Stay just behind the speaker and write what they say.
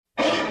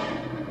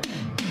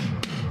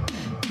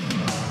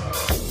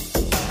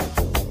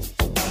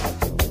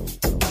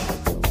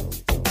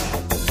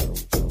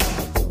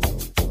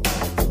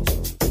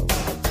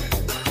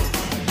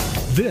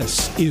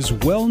This is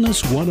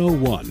Wellness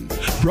 101,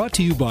 brought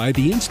to you by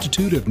the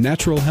Institute of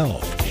Natural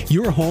Health,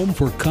 your home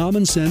for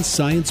common sense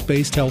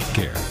science-based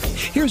healthcare.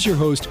 Here's your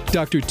host,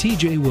 Dr.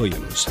 T.J.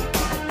 Williams.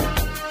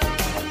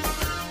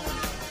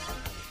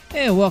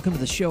 Hey, welcome to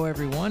the show,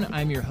 everyone.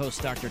 I'm your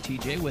host, Dr.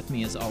 T.J. With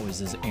me, as always,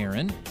 is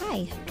Aaron.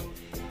 Hi.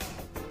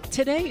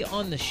 Today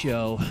on the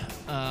show,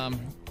 I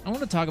want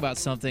to talk about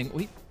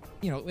something.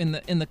 In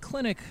the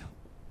clinic,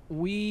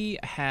 we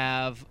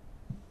have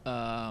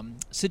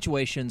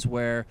situations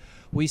where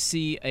we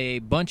see a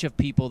bunch of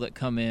people that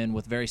come in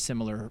with very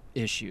similar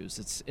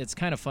issues. It's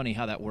kind of funny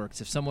how that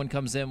works. If someone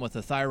comes in with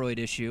a thyroid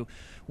issue,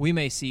 we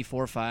may see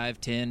 4, 5,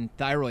 10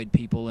 thyroid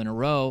people in a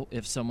row.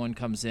 If someone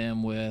comes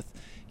in with,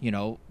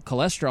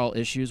 cholesterol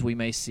issues, we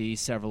may see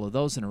several of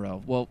those in a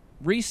row. Well,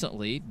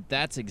 recently,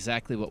 that's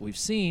exactly what we've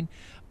seen.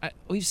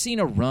 We've seen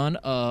a run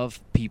of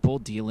people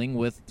dealing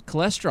with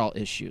cholesterol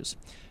issues.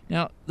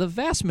 Now, the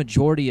vast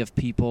majority of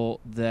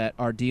people that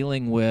are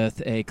dealing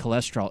with a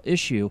cholesterol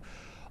issue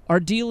are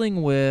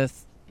dealing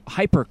with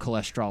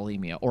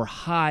hypercholesterolemia or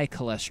high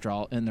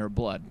cholesterol in their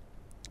blood.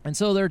 And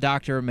so their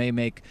doctor may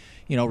make,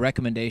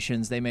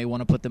 recommendations. They may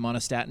want to put them on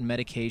a statin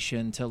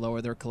medication to lower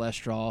their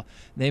cholesterol.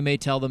 They may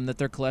tell them that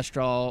their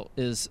cholesterol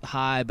is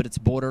high, but it's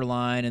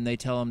borderline, and they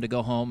tell them to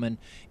go home and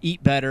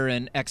eat better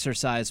and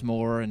exercise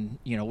more. And,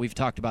 we've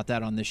talked about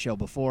that on this show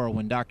before.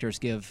 When doctors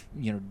give,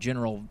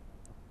 general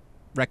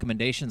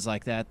recommendations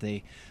like that,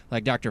 they,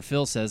 like Dr.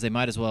 Phil says, they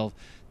might as well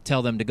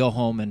tell them to go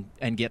home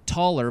and get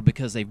taller,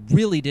 because they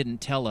really didn't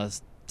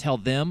tell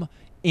them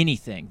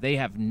anything. They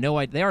have no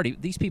idea.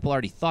 These people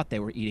already thought they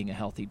were eating a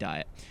healthy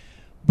diet.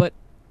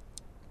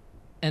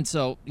 And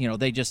so,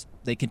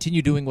 they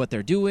continue doing what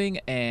they're doing,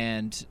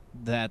 and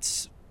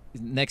that's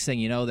next thing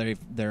you know,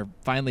 they're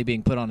finally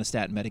being put on a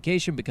statin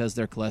medication because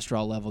their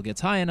cholesterol level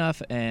gets high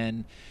enough,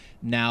 and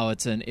now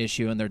it's an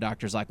issue, and their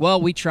doctor's like,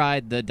 well, we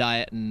tried the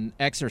diet and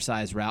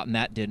exercise route, and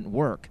that didn't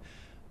work.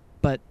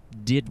 But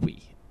did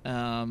we?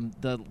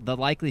 The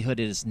likelihood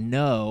is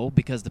no,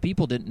 because the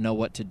people didn't know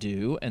what to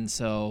do, and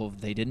so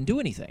they didn't do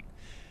anything.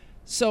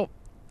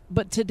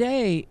 But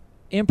today,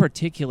 in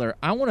particular,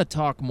 I want to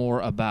talk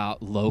more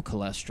about low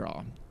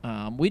cholesterol.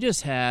 We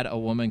just had a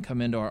woman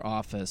come into our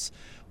office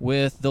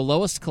with the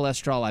lowest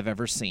cholesterol I've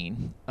ever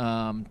seen.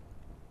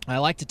 I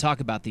like to talk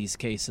about these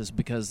cases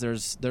because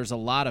there's a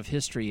lot of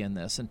history in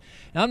this, and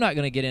I'm not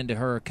going to get into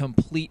her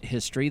complete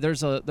history.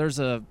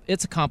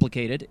 It's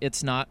complicated.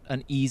 It's not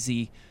an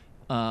easy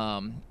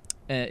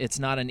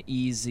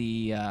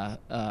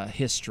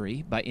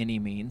history by any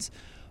means.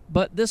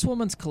 But this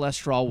woman's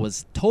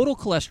total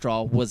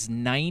cholesterol was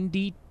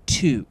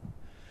 92.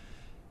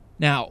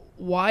 Now,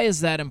 why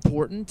is that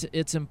important?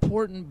 It's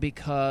important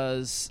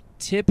because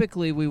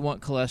typically we want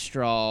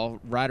cholesterol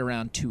right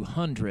around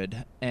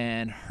 200,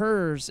 and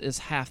hers is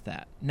half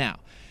that. Now,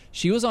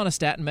 she was on a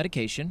statin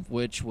medication,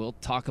 which we'll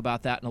talk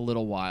about that in a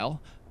little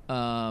while,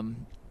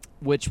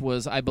 which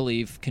was, I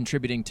believe,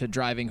 contributing to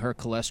driving her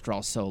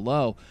cholesterol so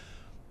low.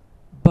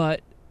 But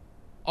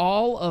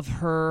all of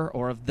her,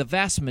 or the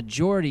vast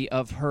majority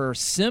of her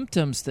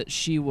symptoms that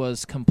she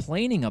was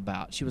complaining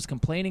about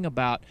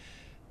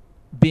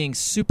being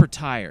super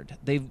tired.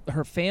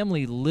 Her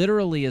family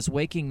literally is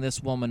waking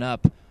this woman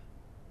up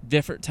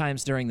different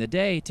times during the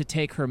day to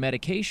take her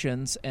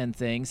medications and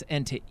things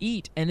and to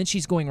eat, and then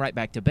she's going right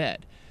back to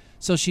bed.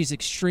 So she's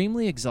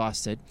extremely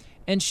exhausted,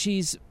 and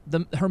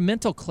her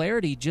mental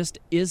clarity just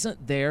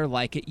isn't there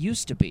like it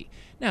used to be.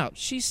 Now,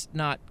 she's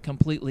not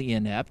completely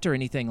inept or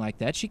anything like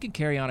that. She can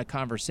carry on a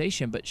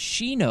conversation, but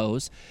she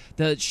knows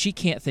that she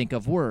can't think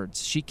of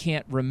words. She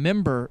can't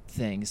remember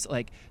things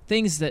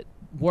that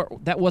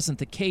wasn't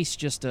the case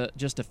just a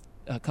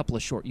couple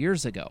of short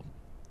years ago.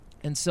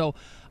 And so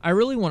I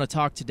really want to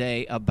talk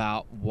today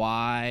about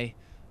why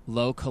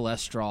low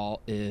cholesterol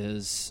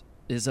is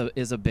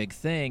a big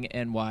thing,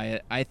 and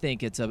why I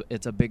think it's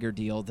a bigger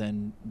deal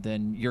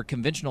than your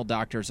conventional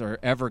doctors are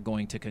ever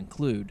going to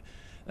conclude.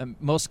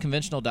 Most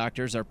conventional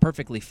doctors are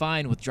perfectly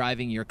fine with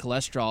driving your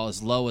cholesterol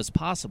as low as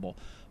possible,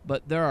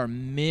 but there are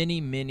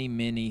many, many,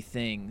 many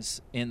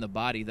things in the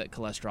body that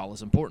cholesterol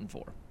is important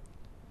for.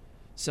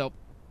 So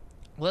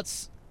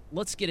let's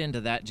get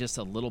into that just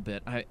a little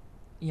bit. I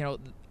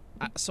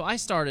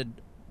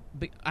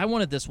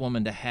wanted this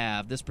woman to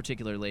have, this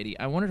particular lady,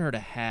 I wanted her to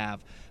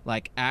have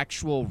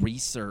actual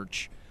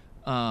research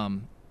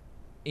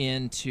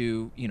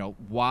into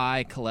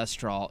why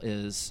cholesterol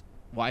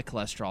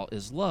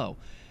is low,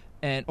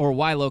 or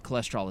why low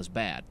cholesterol is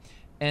bad.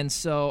 And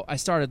so I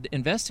started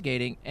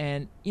investigating,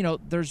 and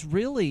there's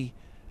really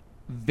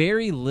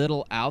very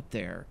little out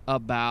there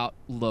about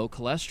low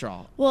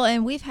cholesterol. Well,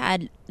 and we've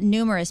had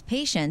numerous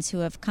patients who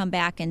have come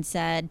back and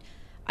said,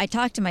 I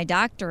talked to my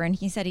doctor, and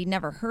he said he'd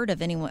never heard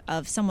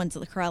of someone's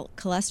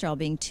cholesterol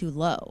being too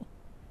low.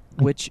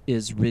 Which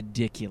is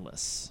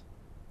ridiculous.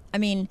 I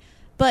mean,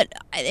 but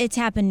it's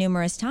happened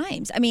numerous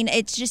times. I mean,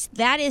 it's just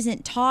that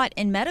isn't taught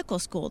in medical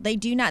school. They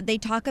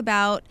talk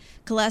about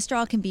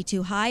cholesterol can be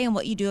too high and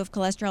what you do if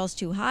cholesterol is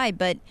too high,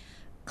 but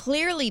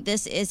clearly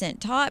this isn't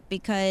taught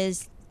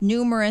because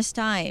numerous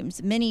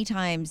times, many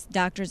times,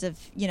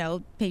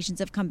 patients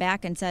have come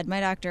back and said,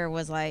 my doctor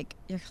was like,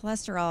 your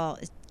cholesterol,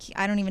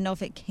 I don't even know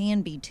if it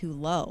can be too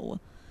low.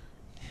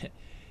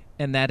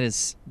 And that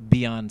is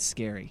beyond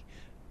scary.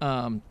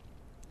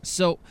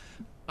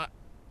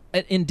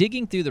 In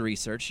digging through the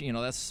research,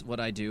 that's what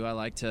I do. I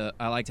like to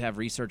have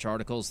research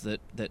articles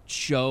that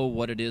show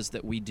what it is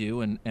that we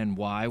do and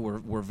why.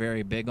 We're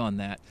very big on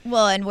that.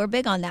 Well, and we're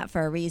big on that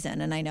for a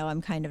reason. And I know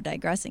I'm kind of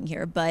digressing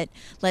here, but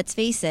let's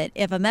face it: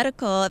 if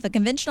a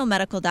conventional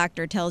medical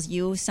doctor tells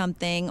you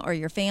something or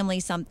your family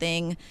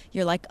something,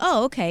 you're like,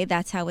 oh, okay,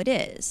 that's how it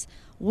is.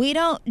 We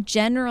don't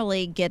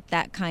generally get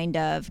that kind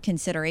of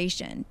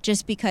consideration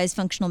just because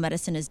functional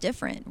medicine is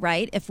different,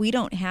 right? If we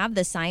don't have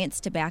the science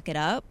to back it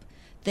up,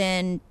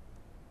 then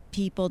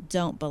people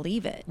don't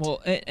believe it.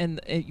 Well, and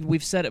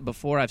we've said it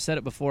before. I've said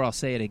it before. I'll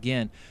say it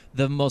again.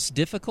 The most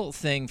difficult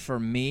thing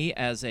for me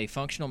as a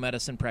functional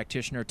medicine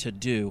practitioner to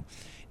do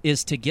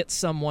is to get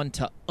someone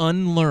to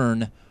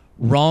unlearn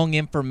wrong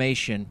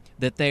information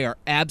that they are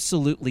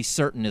absolutely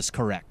certain is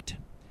correct.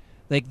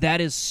 Like,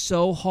 that is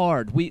so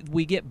hard. We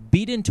get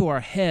beat into our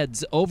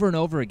heads over and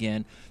over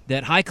again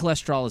that high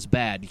cholesterol is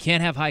bad. You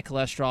can't have high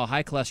cholesterol.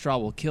 High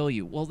cholesterol will kill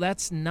you. Well,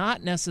 that's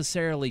not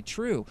necessarily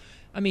true.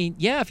 I mean,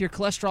 yeah, if your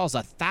cholesterol is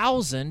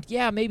 1,000,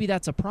 yeah, maybe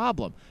that's a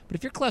problem. But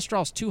if your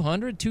cholesterol is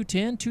 200,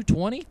 210,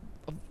 220,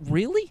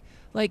 really?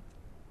 Like,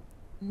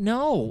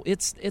 no,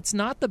 it's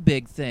not the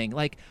big thing.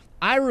 Like,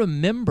 I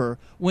remember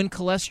when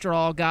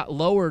cholesterol got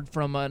lowered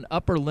from an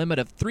upper limit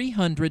of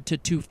 300 to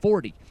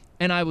 240.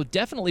 And I would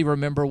definitely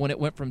remember when it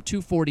went from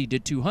 240 to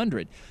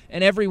 200.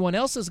 And everyone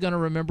else is going to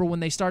remember when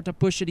they start to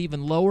push it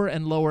even lower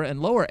and lower and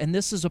lower. And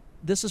this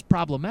is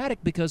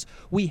problematic because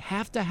we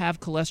have to have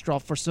cholesterol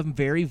for some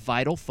very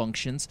vital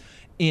functions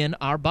in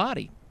our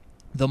body.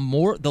 The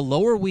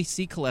lower we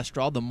see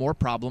cholesterol, the more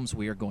problems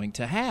we are going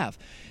to have.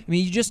 I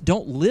mean, you just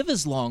don't live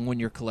as long when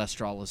your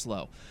cholesterol is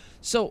low.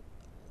 So.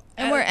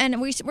 And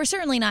we're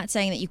certainly not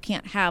saying that you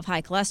can't have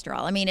high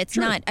cholesterol. I mean, it's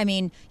Sure. not. I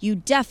mean, you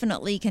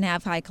definitely can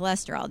have high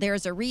cholesterol.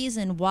 There's a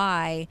reason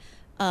why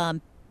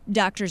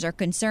doctors are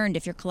concerned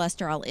if your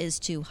cholesterol is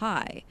too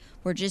high.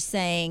 We're just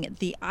saying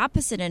the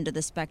opposite end of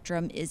the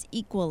spectrum is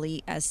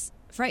equally as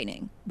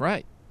frightening.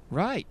 Right.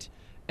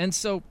 And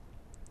so,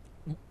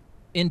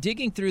 in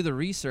digging through the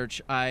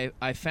research,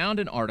 I found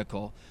an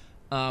article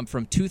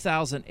from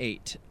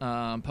 2008,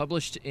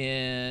 published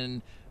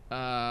in.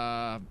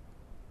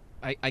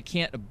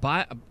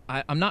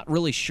 I'm not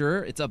really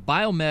sure. It's a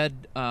Biomed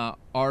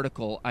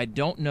article. I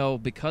don't know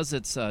because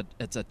it's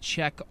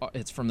Czech.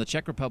 It's from the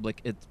Czech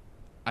Republic.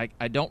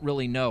 I don't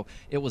really know.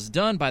 It was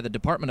done by the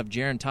Department of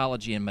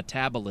Gerontology and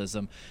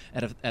Metabolism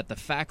at the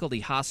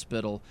Faculty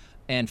Hospital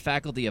and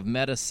Faculty of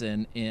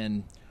Medicine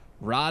in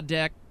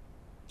Radek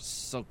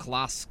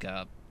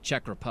Sokolska,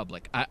 Czech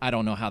Republic. I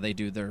don't know how they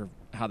do their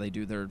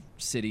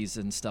cities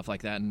and stuff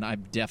like that, and I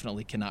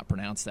definitely cannot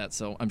pronounce that.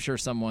 So I'm sure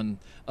someone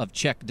of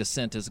Czech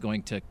descent is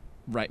going to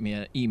write me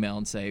an email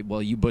and say,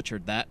 "Well, you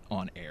butchered that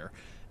on air,"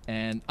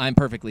 and I'm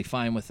perfectly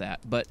fine with that.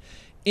 But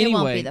anyway, it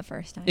won't be the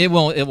first time. It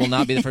will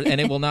not be the first,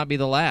 and it will not be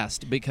the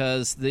last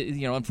because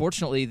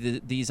unfortunately,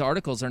 these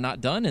articles are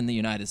not done in the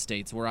United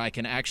States where I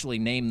can actually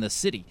name the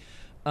city.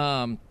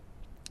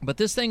 But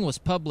this thing was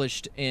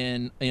published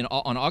on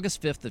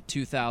August 5th of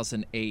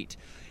 2008.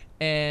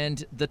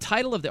 And the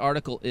title of the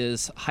article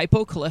is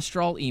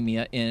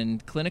Hypocholesterolemia in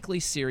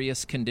Clinically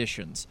Serious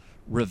Conditions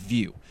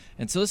Review.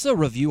 And so this is a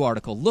review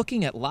article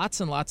looking at lots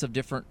and lots of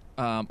different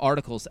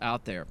articles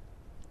out there.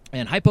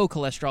 And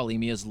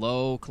hypocholesterolemia is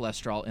low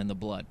cholesterol in the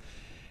blood.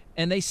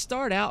 And they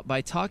start out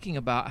by talking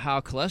about how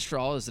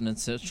cholesterol is an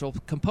essential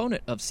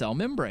component of cell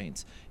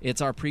membranes.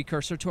 It's our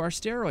precursor to our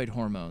steroid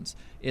hormones.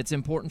 It's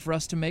important for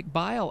us to make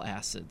bile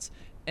acids.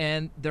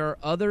 And there are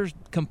other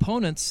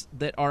components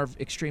that are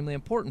extremely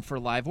important for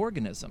live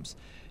organisms.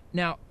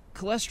 Now,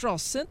 cholesterol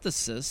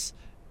synthesis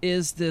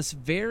is this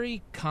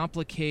very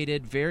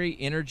complicated, very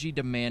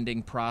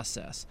energy-demanding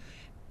process.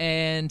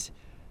 And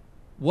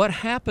what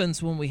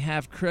happens when we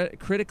have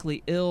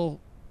critically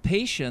ill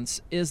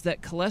patients is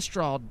that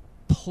cholesterol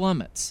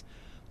plummets.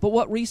 But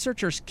what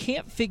researchers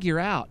can't figure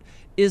out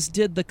is,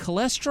 did the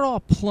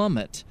cholesterol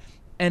plummet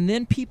and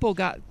then people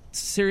got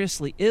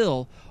seriously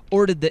ill,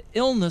 or did the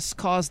illness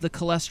cause the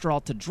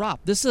cholesterol to drop?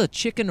 This is a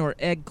chicken or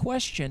egg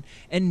question,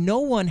 and no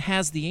one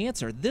has the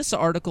answer. This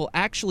article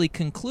actually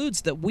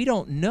concludes that we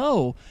don't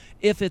know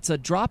if it's a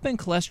drop in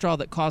cholesterol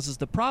that causes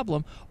the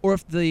problem, or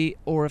if the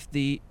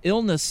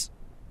illness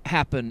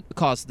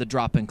caused the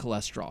drop in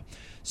cholesterol.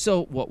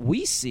 So what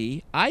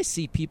I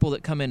see people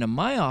that come into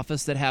my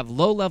office that have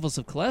low levels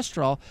of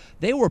cholesterol.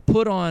 They were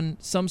put on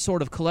some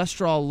sort of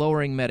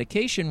cholesterol-lowering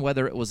medication,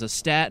 whether it was a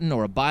statin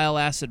or a bile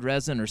acid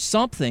resin or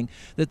something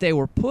that they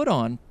were put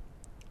on,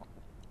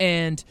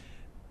 and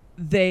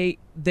they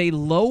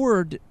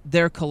lowered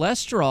their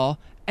cholesterol,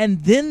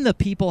 and then the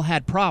people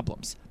had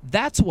problems.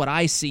 That's what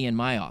I see in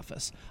my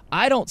office.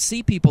 I don't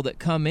see people that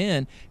come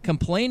in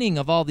complaining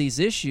of all these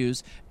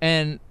issues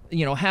and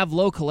have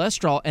low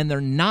cholesterol and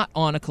they're not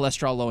on a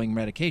cholesterol-lowering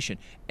medication.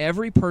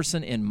 Every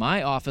person in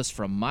my office,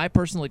 from my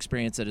personal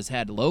experience, that has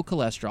had low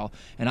cholesterol,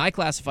 and I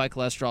classify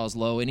cholesterol as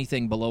low,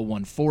 anything below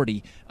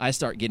 140, I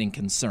start getting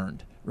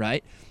concerned,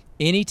 right?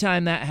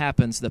 Anytime that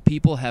happens, the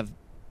people have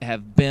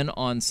been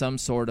on some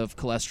sort of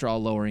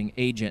cholesterol-lowering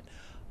agent.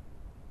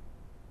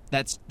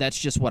 That's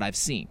just what I've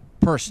seen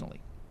personally.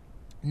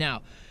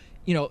 Now,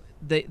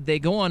 they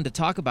go on to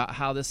talk about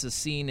how this is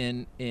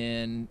seen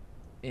in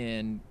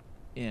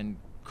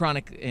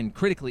chronic and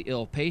critically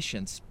ill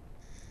patients,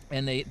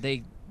 and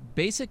they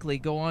basically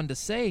go on to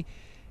say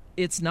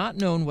it's not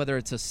known whether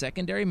it's a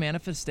secondary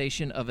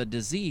manifestation of a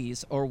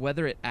disease or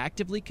whether it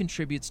actively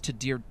contributes to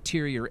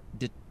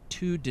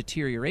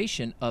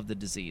deterioration of the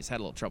disease. Had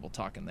a little trouble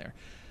talking there.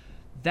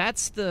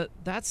 That's the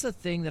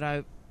thing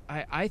that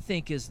I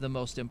think is the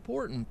most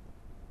important.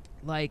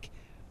 Like,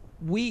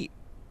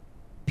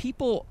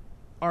 people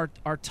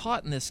are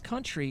taught in this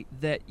country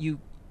that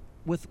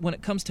when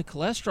it comes to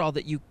cholesterol,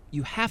 that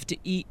you have to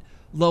eat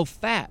low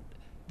fat,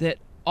 that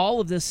all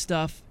of this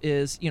stuff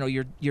is,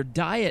 your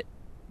diet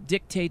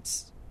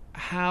dictates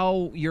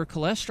how your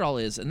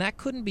cholesterol is, and that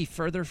couldn't be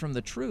further from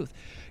the truth.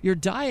 Your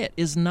diet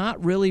is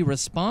not really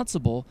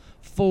responsible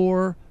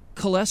for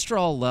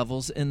cholesterol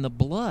levels in the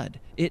blood.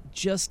 It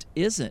just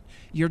isn't.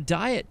 Your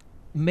diet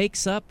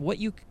makes up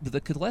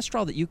the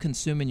cholesterol that you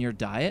consume in your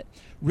diet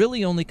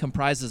really only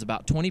comprises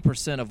about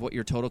 20% of what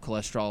your total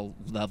cholesterol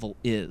level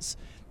is.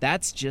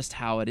 That's just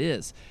how it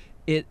is.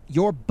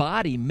 Your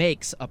body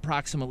makes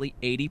approximately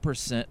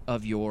 80%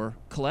 of your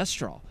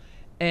cholesterol.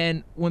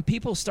 And when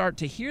people start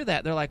to hear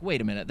that, they're like,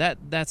 wait a minute,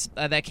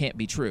 that can't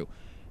be true.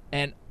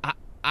 And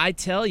I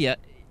tell you,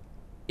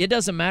 it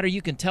doesn't matter.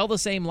 You can tell the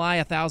same lie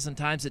 1,000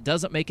 times. It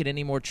doesn't make it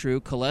any more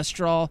true.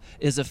 Cholesterol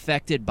is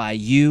affected by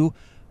you,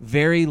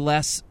 very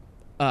less,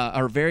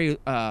 or very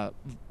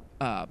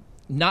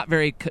not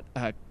very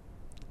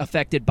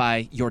affected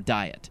by your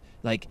diet.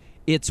 Like,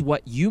 it's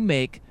what you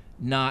make,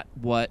 not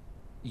what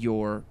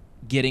you're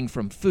getting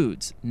from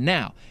foods.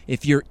 Now,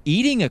 if you're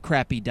eating a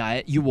crappy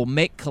diet, you will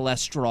make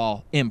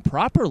cholesterol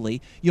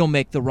improperly. You'll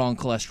make the wrong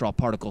cholesterol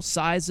particle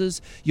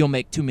sizes. You'll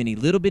make too many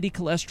little bitty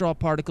cholesterol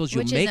particles.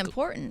 Which is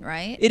important,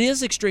 right? It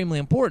is extremely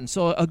important.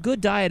 So a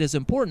good diet is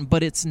important,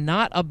 but it's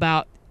not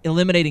about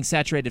eliminating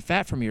saturated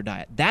fat from your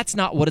diet. That's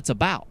not what it's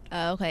about.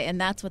 Oh, okay,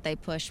 and that's what they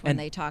push when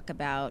they talk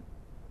about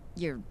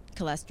your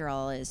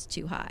cholesterol is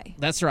too high.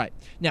 That's right.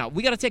 Now,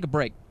 we got to take a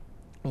break.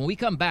 When we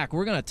come back,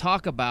 we're going to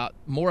talk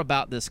more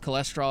about this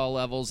cholesterol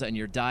levels and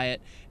your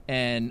diet,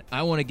 and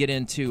I want to get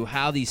into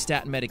how these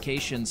statin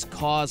medications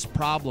cause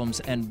problems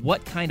and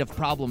what kind of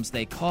problems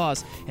they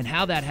cause and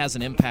how that has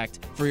an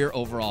impact for your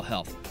overall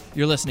health.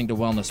 You're listening to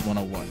Wellness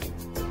 101.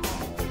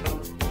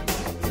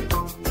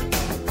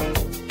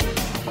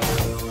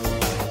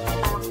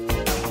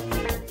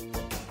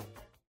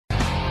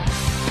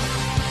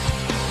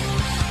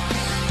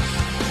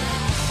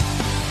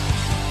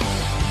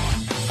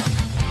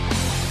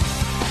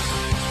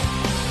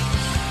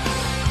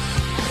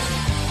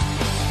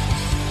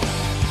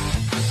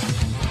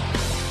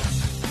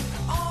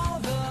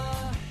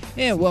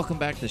 And welcome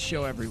back to the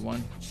show,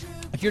 everyone.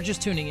 If you're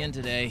just tuning in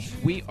today,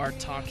 we are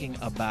talking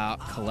about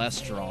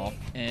cholesterol,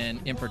 and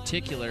in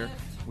particular,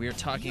 we are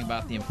talking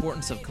about the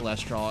importance of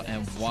cholesterol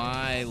and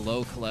why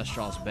low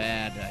cholesterol is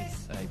bad.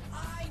 I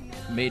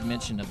made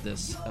mention of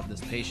this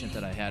patient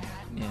that I had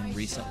in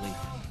recently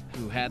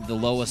who had the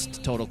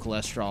lowest total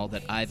cholesterol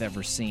that I've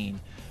ever seen,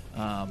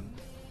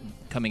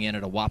 coming in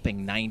at a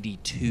whopping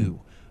 92.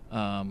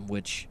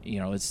 Which,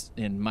 is,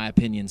 in my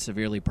opinion,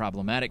 severely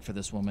problematic for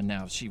this woman.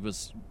 Now, she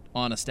was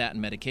on a statin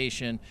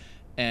medication,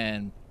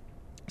 and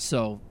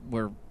so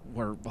we're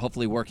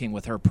hopefully working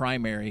with her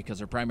primary, because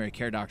her primary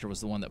care doctor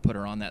was the one that put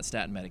her on that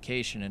statin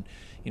medication, and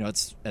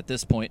it's at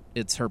this point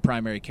it's her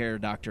primary care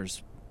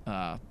doctor's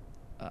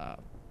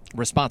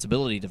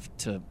responsibility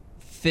to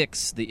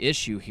fix the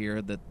issue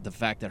here, the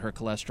fact that her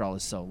cholesterol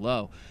is so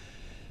low.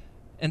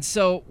 And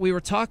so we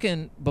were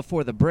talking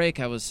before the break.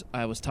 I was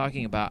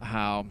talking about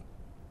how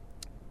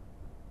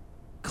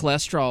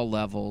cholesterol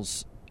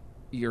levels,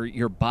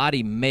 your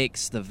body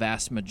makes the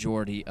vast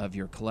majority of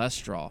your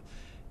cholesterol,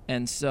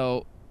 and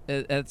so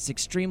it's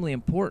extremely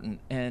important.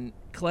 And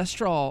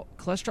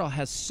cholesterol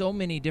has so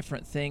many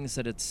different things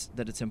that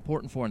it's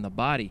important for in the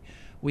body.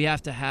 We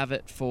have to have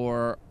it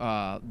for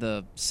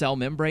the cell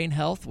membrane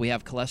health. We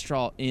have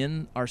cholesterol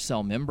in our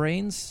cell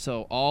membranes,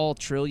 so all 1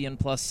 trillion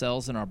plus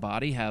cells in our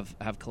body have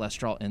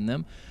cholesterol in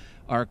them.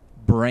 Our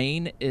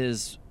brain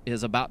is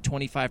about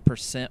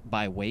 25%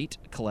 by weight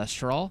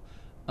cholesterol.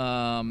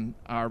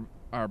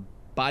 Our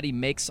body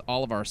makes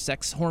all of our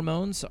sex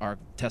hormones, our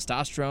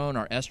testosterone,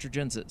 our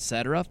estrogens,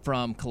 etc.,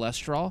 from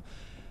cholesterol.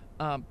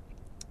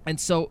 And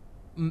so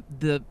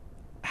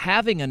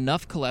having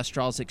enough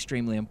cholesterol is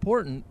extremely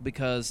important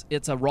because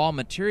it's a raw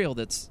material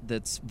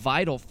that's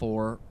vital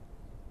for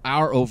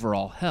our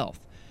overall health.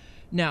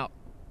 Now,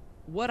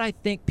 what I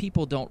think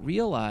people don't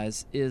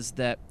realize is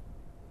that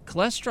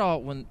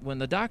cholesterol, when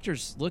the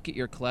doctors look at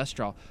your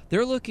cholesterol,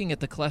 they're looking at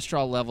the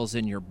cholesterol levels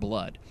in your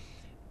blood.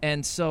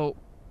 And so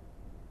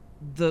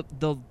the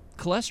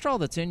cholesterol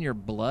that's in your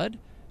blood,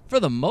 for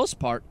the most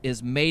part,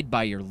 is made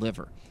by your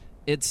liver.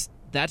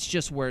 That's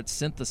just where it's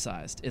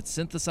synthesized. It's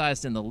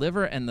synthesized in the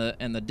liver and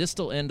the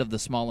distal end of the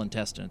small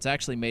intestine. It's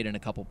actually made in a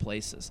couple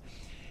places.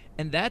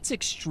 And that's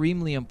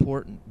extremely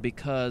important,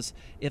 because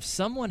if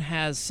someone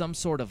has some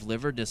sort of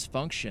liver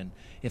dysfunction,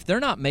 if they're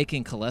not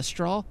making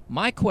cholesterol,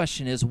 my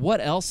question is, what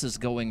else is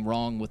going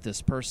wrong with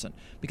this person?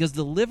 Because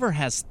the liver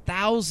has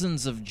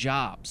thousands of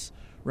jobs,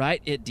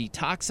 right? It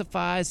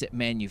detoxifies, it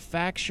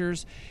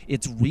manufactures,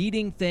 it's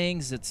reading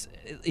things,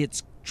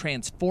 it's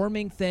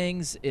transforming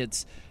things.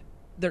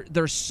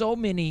 There's so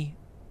many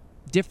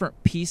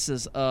different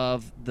pieces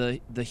of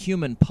the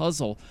human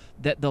puzzle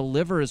that the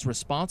liver is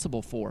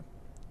responsible for.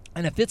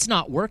 And if it's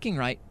not working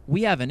right,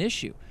 we have an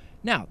issue.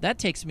 Now, that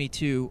takes me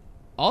to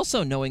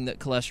also knowing that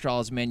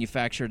cholesterol is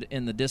manufactured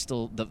in the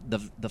distal,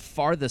 the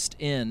farthest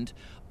end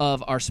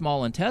of our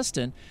small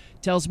intestine,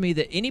 tells me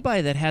that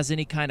anybody that has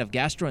any kind of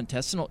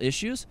gastrointestinal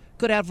issues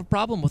could have a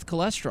problem with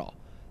cholesterol.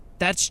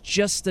 That's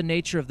just the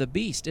nature of the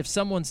beast. If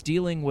someone's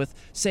dealing with,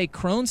 say,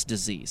 Crohn's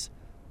disease,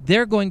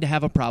 they're going to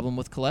have a problem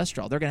with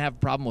cholesterol. They're going to have a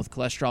problem with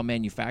cholesterol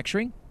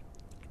manufacturing.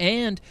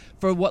 And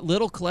for what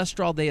little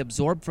cholesterol they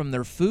absorb from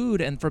their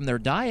food and from their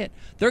diet,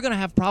 they're going to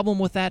have a problem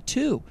with that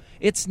too.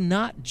 It's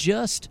not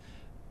just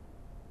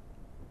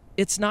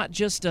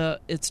a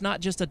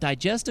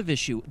digestive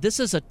issue. This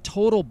is a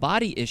total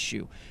body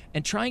issue.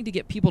 And trying to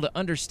get people to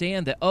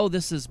understand that,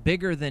 this is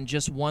bigger than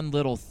just one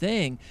little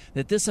thing,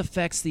 that this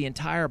affects the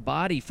entire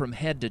body from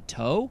head to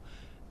toe,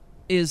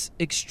 is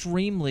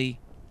extremely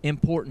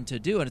important to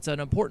do. And it's an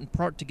important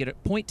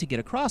point to get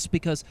across,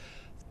 because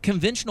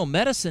conventional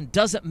medicine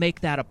doesn't make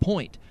that a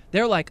point.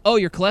 They're like,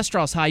 your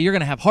cholesterol's high, you're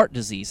going to have heart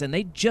disease, and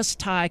they just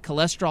tie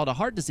cholesterol to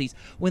heart disease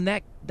when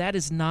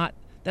that's not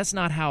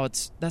how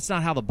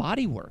the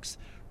body works,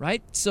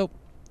 right? So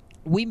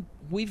we've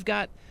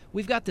got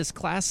this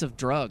class of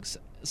drugs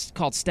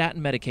called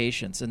statin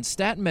medications, and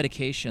statin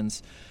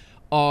medications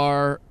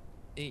are,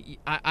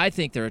 I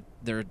think they're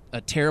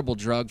a terrible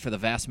drug for the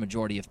vast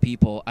majority of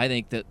people. I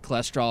think that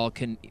cholesterol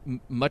can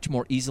much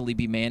more easily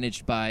be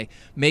managed by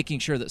making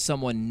sure that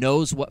someone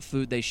knows what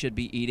food they should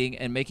be eating,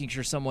 and making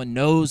sure someone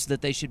knows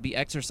that they should be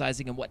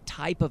exercising and what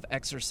type of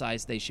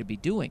exercise they should be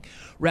doing,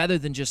 rather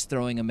than just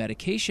throwing a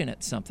medication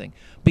at something.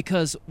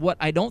 Because what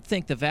I don't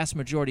think the vast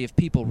majority of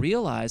people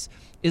realize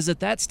is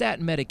that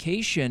statin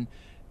medication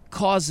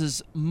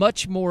causes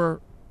much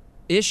more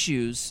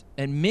issues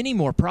and many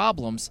more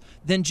problems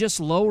than just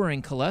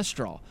lowering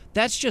cholesterol.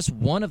 That's just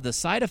one of the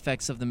side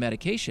effects of the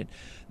medication.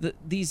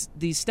 These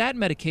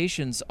statin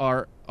medications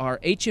are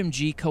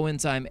HMG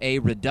coenzyme A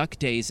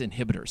reductase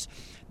inhibitors.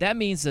 That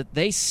means that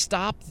they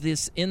stop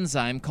this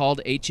enzyme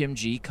called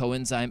HMG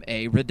coenzyme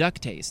A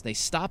reductase. They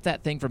stop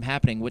that thing from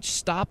happening, which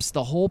stops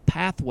the whole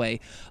pathway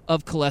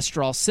of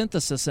cholesterol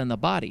synthesis in the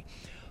body.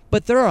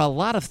 But there are a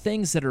lot of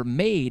things that are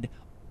made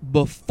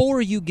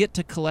before you get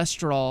to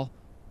cholesterol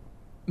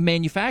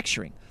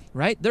manufacturing,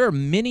 right? There are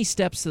many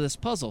steps to this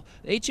puzzle.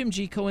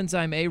 HMG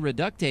coenzyme A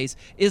reductase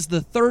is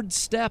the third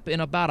step in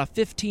about a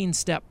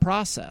 15-step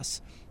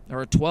process,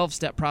 or a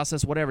 12-step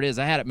process, whatever it is.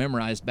 I had it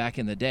memorized back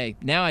in the day.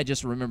 Now I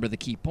just remember the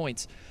key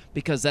points,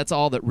 because that's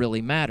all that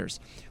really matters.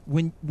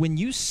 When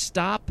you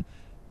stop,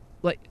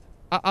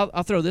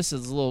 I'll throw this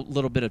as a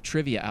little bit of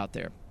trivia out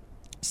there.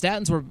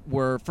 Statins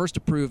were first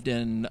approved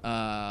in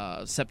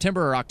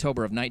September or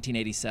October of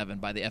 1987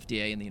 by the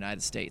FDA in the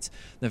United States.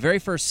 The very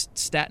first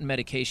statin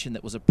medication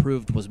that was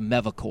approved was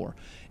Mevacor.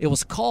 It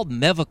was called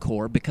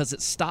Mevacor because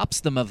it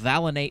stops the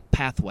mevalonate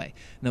pathway.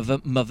 Now, the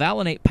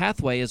mevalonate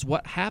pathway is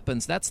what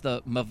happens. That's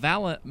the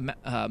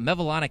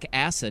mevalonic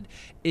acid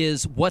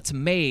is what's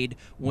made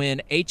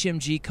when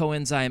HMG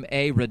coenzyme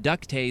A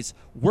reductase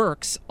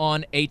works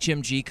on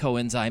HMG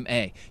coenzyme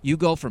A. You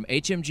go from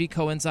HMG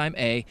coenzyme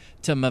A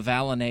to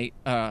mevalonate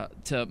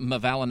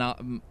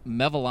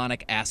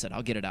mevalonic acid.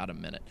 I'll get it out in a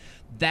minute.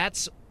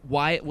 That's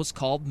why it was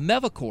called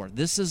Mevacor.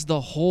 This is the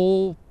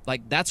whole,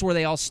 that's where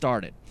they all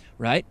started,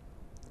 right?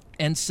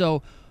 And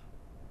so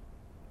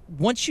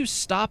once you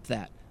stop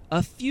that,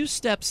 a few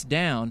steps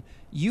down,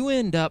 you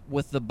end up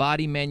with the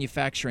body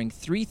manufacturing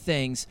three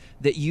things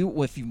that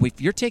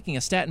if you're taking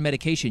a statin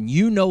medication,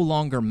 you no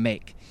longer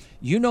make.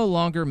 You no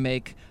longer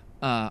make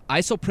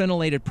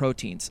isoprenylated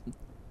proteins.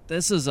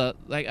 This is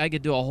I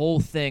could do a whole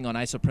thing on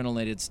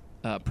isoprenylated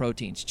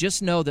proteins.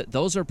 Just know that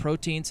those are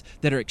proteins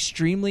that are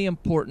extremely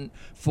important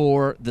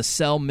for the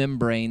cell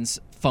membrane's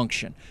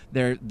function.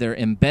 They're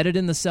embedded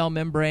in the cell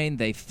membrane.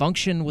 They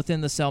function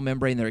within the cell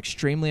membrane. They're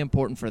extremely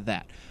important for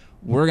that.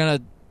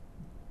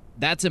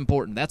 That's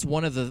important. That's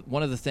one of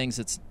the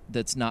things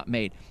that's not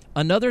made.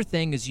 Another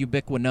thing is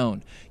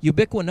ubiquinone.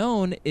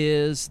 Ubiquinone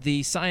is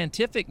the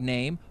scientific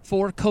name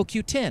for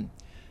CoQ10.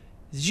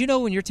 Did you know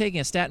when you're taking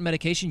a statin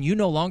medication, you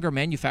no longer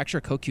manufacture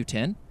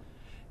CoQ10?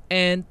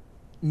 And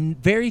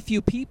very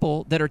few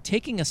people that are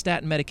taking a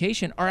statin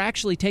medication are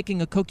actually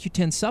taking a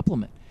CoQ10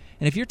 supplement.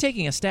 And if you're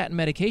taking a statin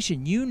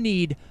medication, you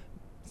need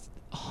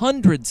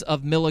hundreds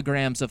of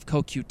milligrams of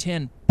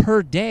CoQ10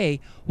 per day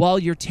while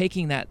you're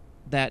taking that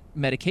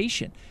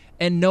medication.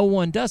 and no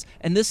one does.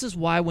 And this is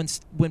why when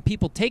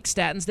people take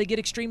statins, they get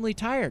extremely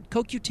tired.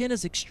 CoQ10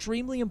 is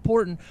extremely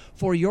important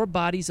for your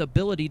body's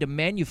ability to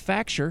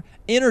manufacture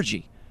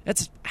energy.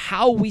 That's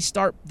how we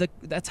start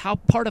that's how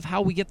part of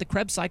how we get the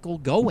Krebs cycle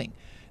going.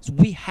 So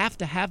we have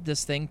to have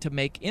this thing to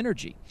make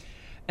energy.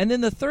 And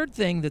then the third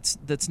thing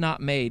that's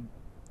not made,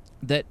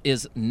 that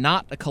is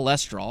not a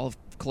cholesterol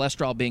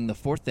being the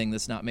fourth thing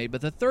that's not made,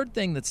 but the third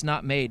thing that's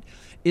not made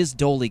is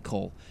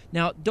Dolichol.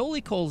 Now,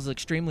 Dolichol is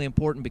extremely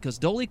important because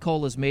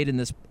Dolichol is made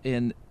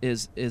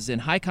is in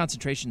high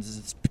concentrations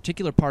in this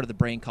particular part of the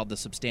brain called the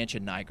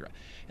substantia nigra.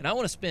 And I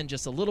want to spend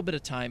just a little bit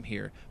of time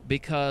here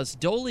because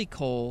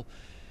Dolichol,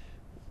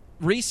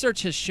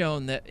 research has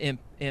shown that in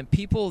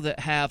people that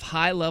have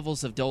high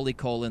levels of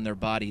Dolichol in their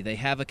body, they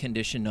have a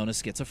condition known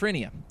as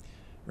schizophrenia,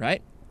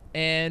 right?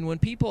 And when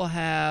people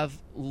have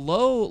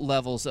low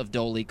levels of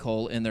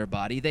Dolichol in their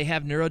body, they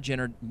have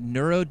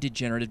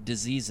neurodegenerative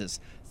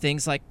diseases,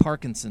 things like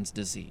Parkinson's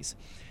disease.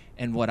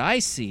 And what I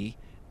see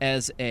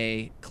as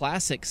a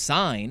classic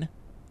sign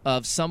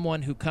of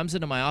someone who comes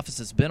into my office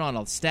that's been on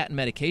a statin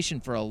medication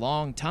for a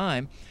long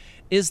time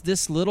is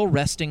this little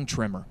resting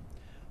tremor,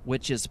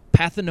 which is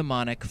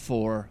pathognomonic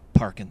for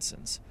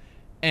Parkinson's.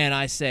 And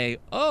I say,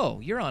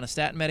 oh, you're on a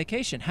statin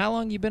medication. How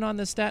long have you been on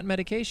this statin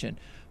medication?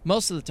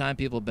 Most of the time,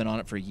 people have been on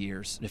it for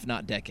years, if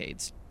not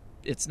decades.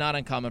 It's not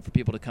uncommon for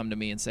people to come to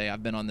me and say,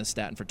 I've been on this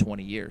statin for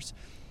 20 years.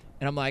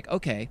 And I'm like,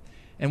 okay.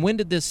 And when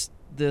did this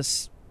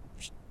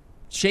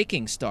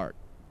shaking start?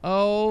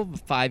 Oh,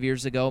 5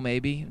 years ago,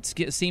 maybe.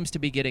 It seems to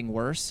be getting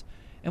worse.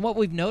 And what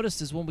we've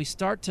noticed is when we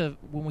start to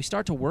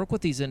work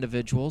with these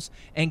individuals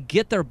and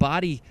get their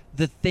body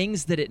the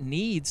things that it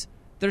needs,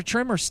 their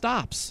tremor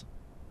stops.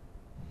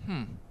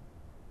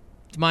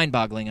 It's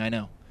mind-boggling, I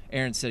know.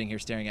 Erin's sitting here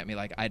staring at me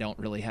like I don't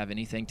really have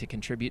anything to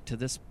contribute to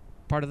this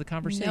part of the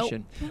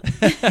conversation.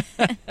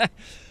 Nope.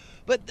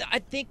 But I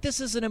think this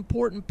is an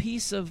important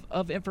piece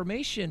of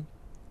information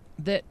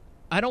that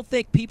I don't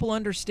think people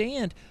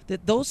understand,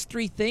 that those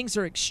three things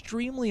are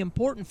extremely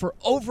important for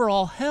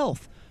overall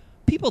health.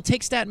 People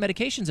take statin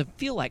medications and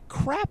feel like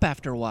crap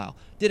after a while.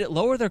 Did it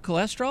lower their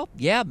cholesterol?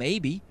 Yeah,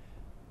 maybe.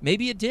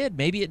 Maybe it did.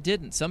 Maybe it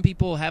didn't. Some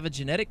people have a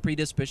genetic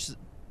predisposition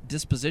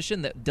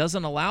that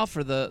doesn't allow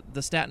for the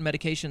statin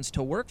medications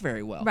to work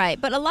very well. Right,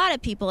 but a lot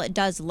of people, it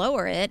does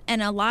lower it,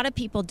 and a lot of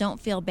people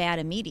don't feel bad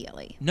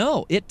immediately.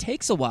 No, it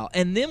takes a while.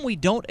 And then we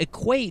don't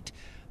equate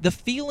the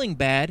feeling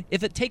bad.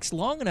 If it takes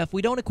long enough,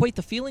 we don't equate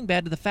the feeling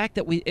bad to the fact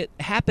that it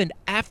happened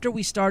after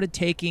we started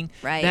taking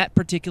that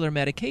particular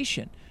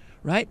medication,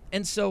 right?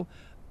 And so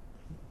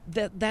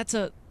that's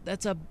a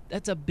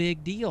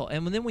big deal.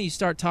 And then when you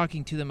start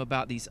talking to them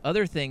about these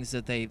other things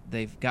that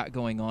they've got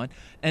going on,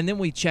 and then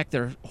we check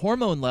their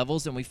hormone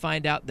levels and we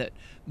find out that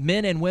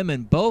men and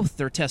women both,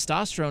 their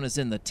testosterone is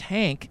in the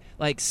tank,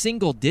 like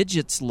single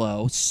digits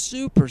low,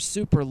 super,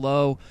 super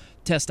low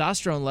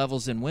testosterone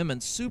levels in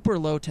women, super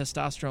low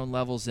testosterone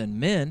levels in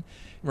men,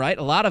 right?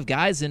 A lot of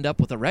guys end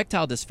up with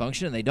erectile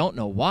dysfunction and they don't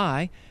know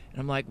why. And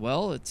I'm like,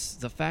 well, it's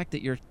the fact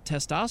that your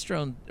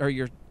testosterone or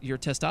your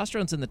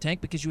testosterone's in the tank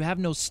because you have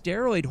no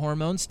steroid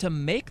hormones to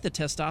make the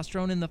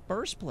testosterone in the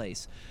first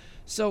place.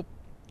 So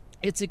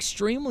it's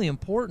extremely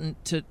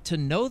important to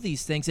know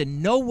these things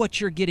and know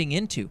what you're getting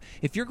into.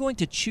 If you're going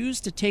to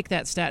choose to take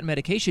that statin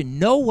medication,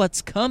 know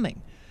what's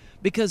coming,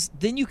 because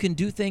then you can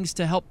do things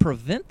to help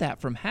prevent that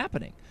from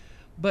happening.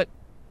 But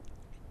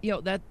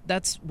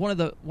that's one of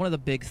the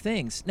big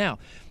things. Now,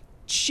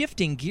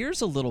 shifting gears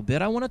a little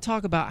bit, I want to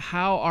talk about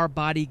how our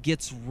body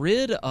gets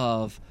rid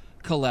of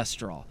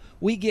cholesterol.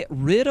 We get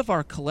rid of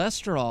our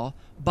cholesterol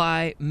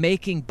by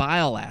making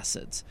bile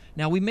acids.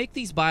 Now, we make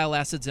these bile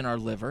acids in our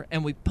liver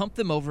and we pump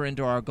them over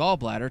into our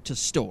gallbladder to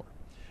store,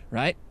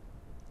 right?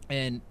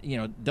 And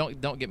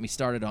don't get me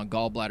started on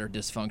gallbladder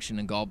dysfunction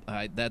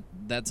and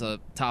that's a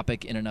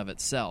topic in and of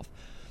itself.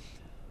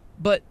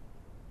 But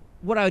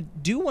what I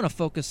do want to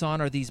focus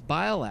on are these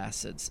bile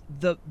acids.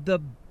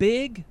 The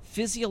big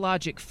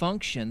physiologic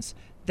functions,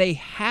 they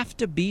have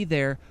to be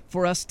there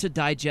for us to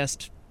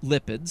digest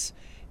lipids,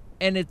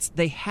 and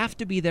they have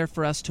to be there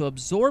for us to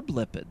absorb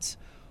lipids.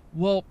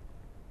 Well,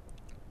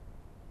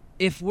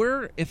 if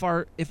we're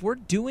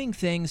doing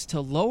things to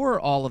lower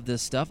all of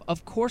this stuff,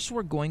 of course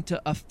we're going to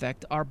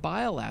affect our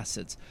bile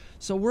acids.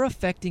 So we're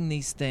affecting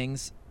these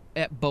things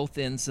at both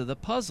ends of the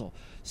puzzle.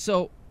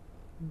 So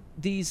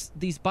these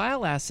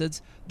bile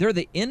acids, they're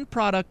the end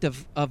product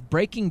of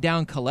breaking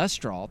down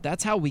cholesterol.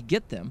 That's how we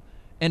get them.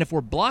 And if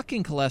we're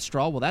blocking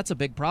cholesterol, well, that's a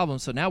big problem.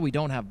 So now we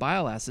don't have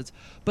bile acids.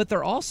 But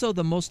they're also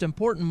the most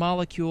important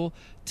molecule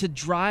to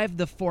drive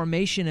the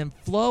formation and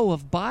flow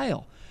of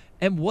bile.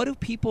 And what do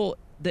people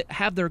that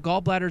have their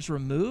gallbladders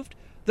removed?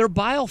 Their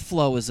bile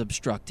flow is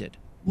obstructed.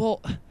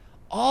 Well,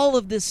 all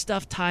of this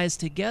stuff ties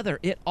together.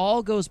 It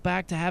all goes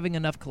back to having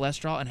enough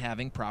cholesterol and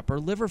having proper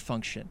liver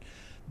function.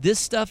 This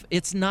stuff,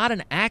 it's not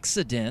an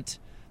accident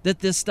that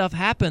this stuff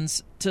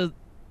happens to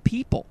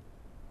people,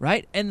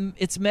 right? And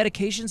it's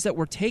medications that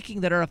we're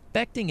taking that are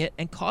affecting it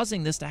and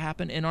causing this to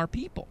happen in our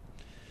people,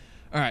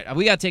 All right,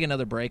 we got to take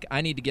another break.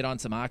 I need to get on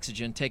some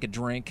oxygen, take a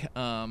drink,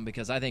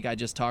 because I think I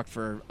just talked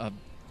for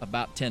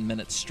about 10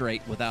 minutes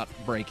straight without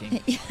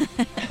breaking.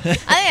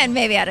 I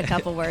maybe add a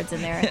couple words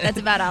in there. That's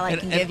about all I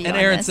can give you. And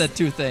on Aaron this. said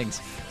 2 things.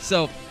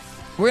 So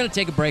we're going to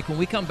take a break. When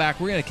we come back,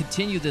 we're going to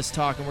continue this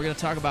talk, and we're going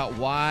to talk about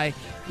why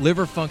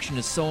liver function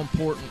is so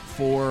important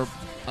for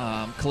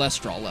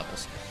cholesterol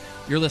levels.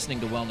 You're listening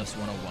to Wellness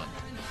 101.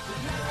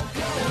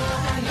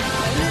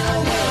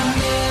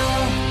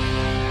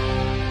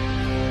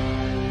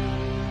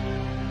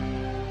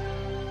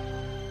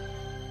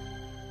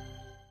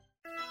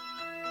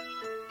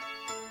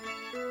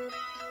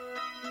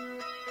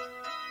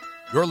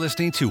 You're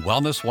listening to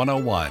Wellness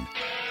 101.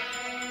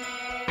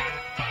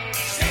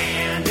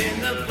 Stand in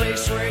the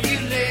place where you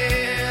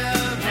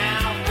live.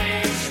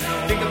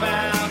 Now think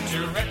about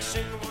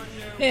direction.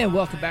 And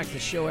welcome back to the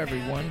show,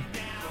 everyone.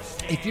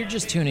 If you're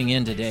just tuning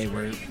in today,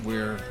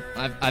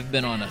 I've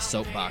been on a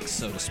soapbox,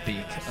 so to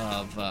speak,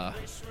 of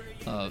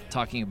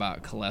talking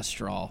about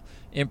cholesterol.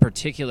 In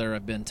particular,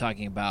 I've been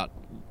talking about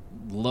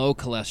low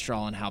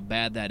cholesterol and how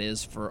bad that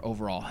is for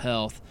overall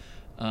health.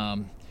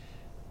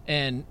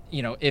 And,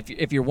 you know,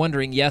 if you're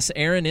wondering, yes,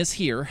 Erin is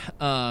here.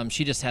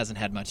 She just hasn't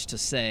had much to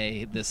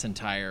say this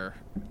entire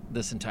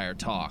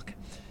talk.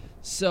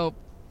 So,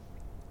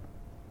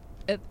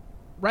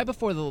 right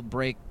before the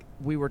break,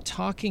 we were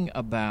talking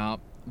about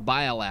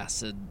bile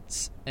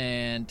acids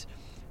and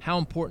how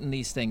important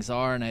these things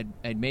are, and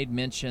I'd made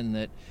mention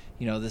that,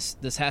 you know,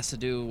 this has to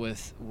do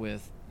with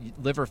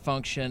liver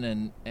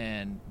function,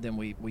 and then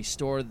we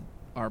store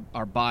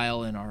our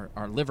bile, and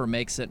our liver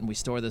makes it, and we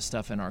store this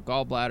stuff in our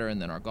gallbladder,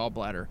 and then our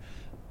gallbladder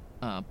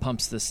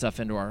pumps this stuff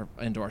into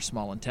our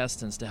small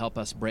intestines to help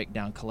us break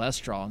down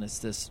cholesterol, and it's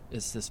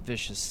this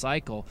vicious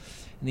cycle.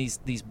 And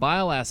these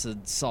bile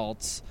acid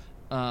salts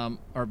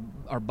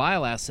our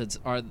bile acids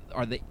are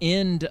the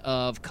end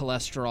of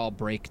cholesterol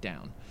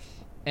breakdown,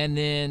 and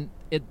then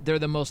they're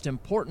the most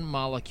important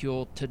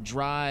molecule to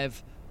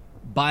drive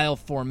bile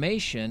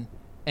formation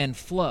and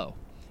flow.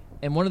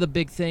 And one of the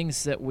big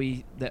things that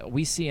we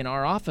see in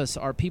our office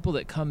are people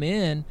that come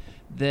in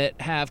that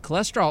have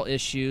cholesterol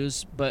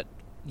issues, but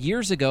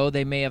years ago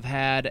they may have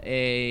had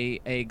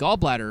a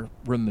gallbladder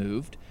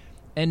removed,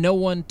 and no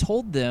one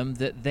told them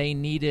that they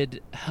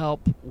needed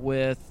help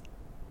with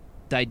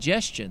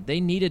digestion. They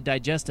needed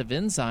digestive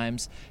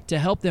enzymes to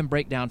help them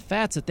break down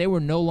fats that they were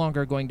no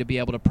longer going to be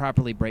able to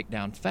properly break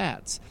down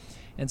fats.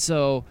 And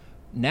so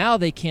now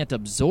they can't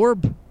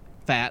absorb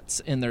fats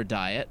in their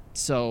diet,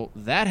 so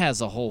that has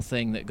a whole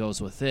thing that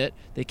goes with it.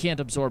 They can't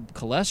absorb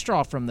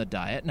cholesterol from the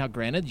diet. Now,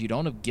 granted, you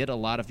don't get a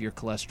lot of your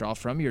cholesterol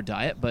from your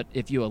diet, but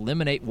if you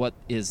eliminate what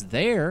is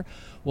there,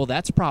 well,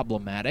 that's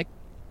problematic.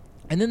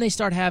 And then they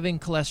start having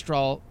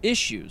cholesterol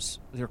issues.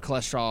 Their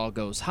cholesterol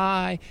goes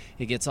high,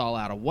 it gets all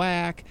out of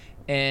whack,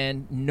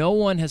 and no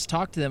one has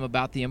talked to them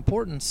about the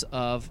importance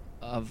of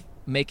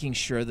making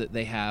sure that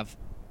they have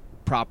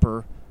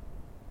proper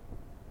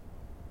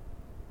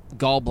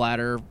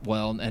gallbladder,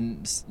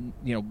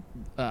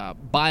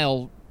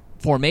 bile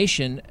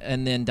formation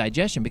and then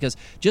digestion. Because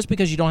just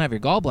because you don't have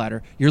your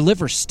gallbladder, your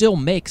liver still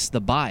makes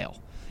the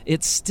bile.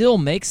 It still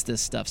makes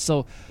this stuff.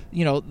 So,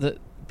 the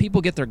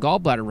people get their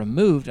gallbladder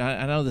removed.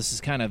 I know this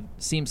is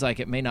seems like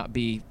it may not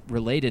be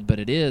related, but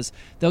it is.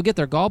 They'll get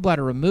their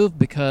gallbladder removed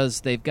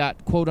because they've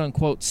got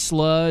quote-unquote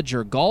sludge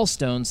or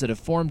gallstones that have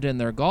formed in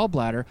their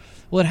gallbladder.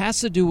 Well, it has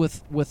to do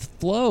with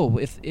flow.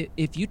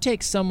 If you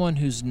take someone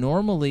who's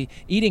normally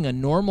eating a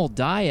normal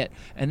diet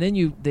and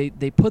then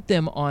they put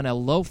them on a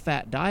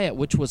low-fat diet,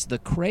 which was the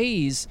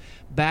craze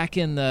back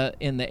in the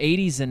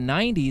 80s and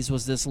 90s,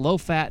 was this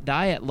low-fat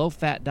diet.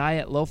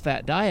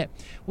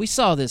 We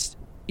saw this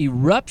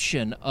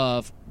eruption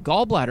of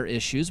gallbladder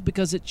issues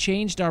because it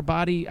changed our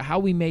body, how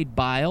we made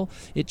bile.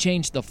 It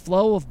changed the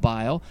flow of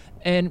bile,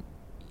 and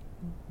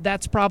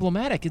that's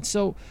problematic. And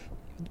so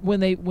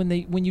when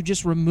you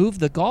just remove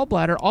the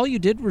gallbladder, all you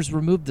did was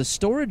remove the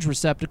storage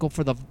receptacle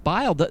for the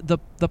bile.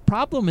 The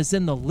problem is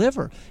in the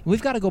liver.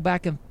 We've got to go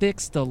back and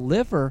fix the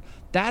liver.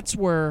 That's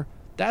where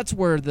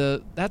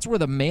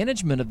the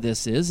management of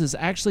this is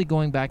actually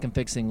going back and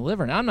fixing the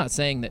liver. Now, I'm not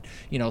saying that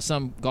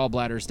some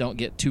gallbladders don't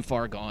get too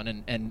far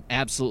gone and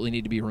absolutely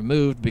need to be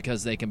removed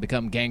because they can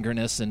become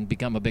gangrenous and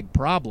become a big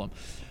problem.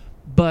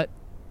 But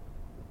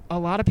a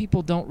lot of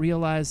people don't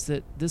realize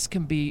that this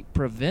can be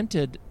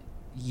prevented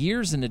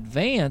years in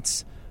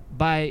advance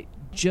by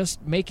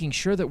just making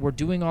sure that we're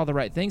doing all the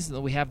right things and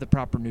that we have the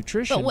proper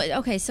nutrition.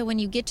 But so when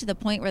you get to the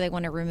point where they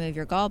want to remove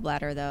your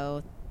gallbladder,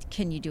 though,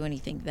 can you do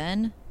anything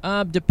then?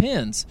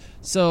 Depends.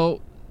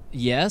 So,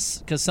 yes,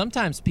 because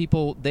sometimes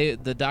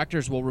the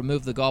doctors will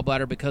remove the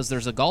gallbladder because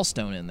there's a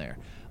gallstone in there.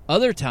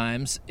 Other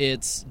times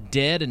it's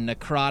dead and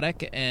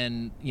necrotic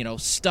and,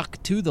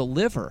 stuck to the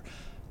liver.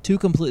 Two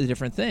completely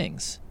different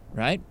things,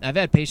 right? I've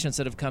had patients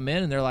that have come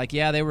in and they're like,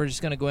 yeah, they were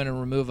just going to go in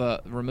and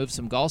remove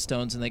some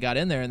gallstones, and they got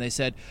in there and they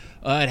said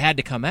it had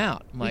to come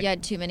out. I'm like, you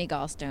had too many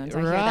gallstones.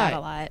 I right. hear that a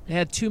lot. They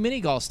had too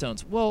many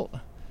gallstones. Well,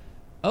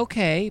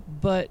 okay,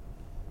 but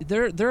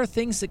there are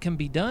things that can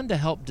be done to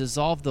help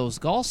dissolve those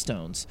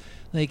gallstones.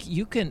 Like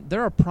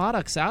there are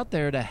products out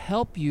there to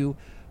help you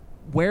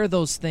wear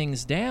those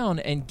things down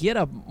and get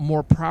a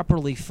more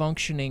properly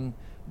functioning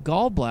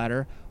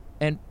gallbladder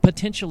and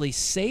potentially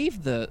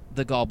save the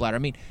gallbladder. I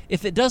mean,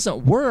 if it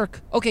doesn't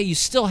work, okay, you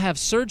still have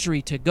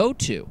surgery to go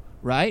to,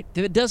 right?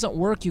 If it doesn't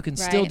work, you can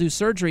still do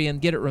surgery and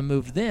get it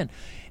removed then.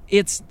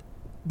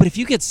 But if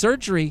you get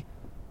surgery,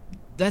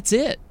 that's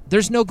it.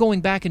 There's no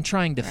going back and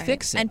trying to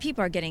fix it. And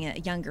people are getting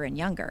it younger and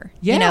younger.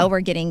 Yeah. You know,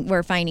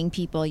 we're finding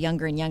people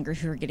younger and younger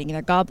who are getting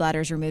their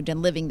gallbladders removed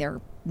and living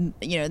their,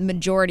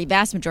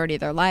 vast majority of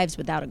their lives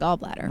without a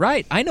gallbladder.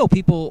 Right. I know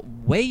people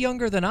way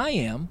younger than I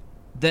am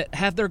that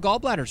have their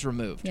gallbladders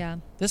removed. Yeah.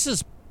 This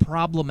is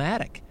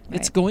problematic. Right.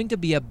 It's going to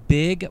be a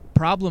big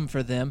problem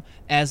for them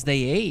as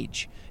they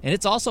age. And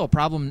it's also a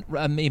problem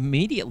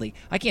immediately.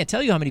 I can't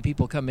tell you how many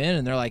people come in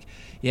and they're like,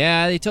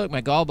 yeah, they took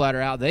my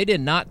gallbladder out. They did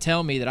not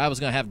tell me that I was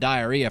going to have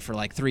diarrhea for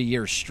like 3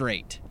 years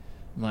straight.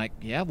 I'm like,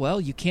 yeah,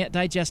 well, you can't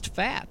digest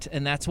fat,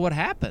 and that's what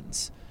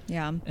happens.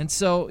 Yeah. And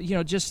so,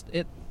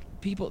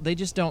 people, they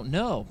just don't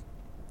know.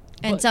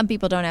 And some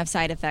people don't have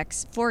side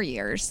effects for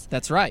years.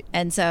 That's right.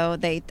 And so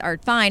they are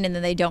fine, and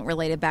then they don't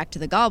relate it back to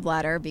the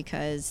gallbladder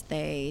because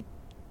they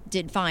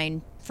did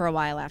fine for a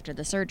while after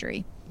the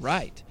surgery.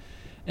 Right.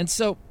 And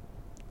so,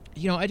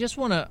 I just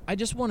want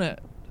to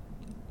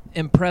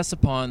impress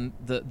upon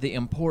the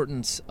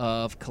importance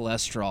of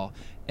cholesterol.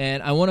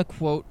 And I want to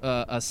quote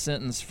a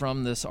sentence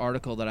from this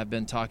article that I've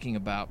been talking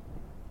about.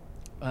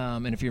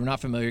 And if you're not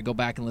familiar, go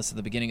back and listen to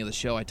the beginning of the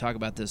show. I talk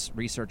about this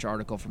research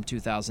article from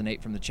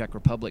 2008 from the Czech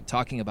Republic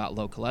talking about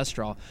low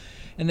cholesterol.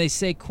 And they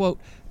say, quote,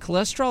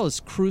 cholesterol is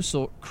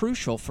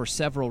crucial for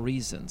several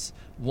reasons.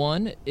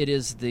 One, it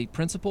is the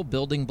principal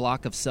building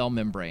block of cell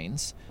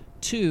membranes.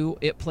 Two,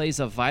 it plays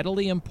a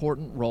vitally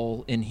important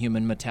role in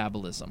human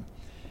metabolism.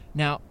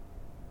 Now,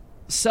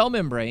 cell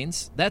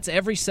membranes, that's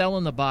every cell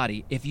in the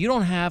body. If you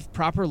don't have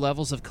proper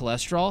levels of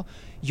cholesterol,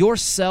 your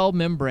cell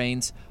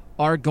membranes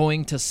are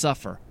going to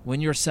suffer.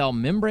 When your cell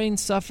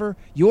membranes suffer,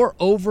 your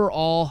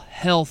overall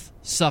health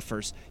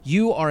suffers.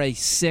 You are a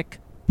sick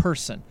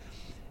person.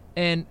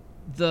 And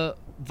the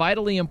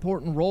vitally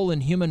important role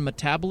in human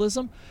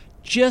metabolism,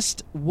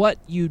 just what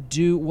you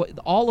do,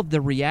 all of the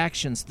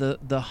reactions,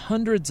 the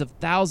hundreds of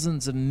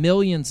thousands of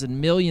millions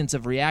and millions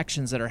of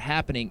reactions that are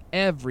happening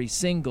every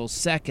single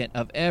second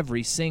of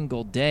every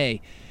single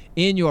day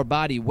in your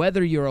body,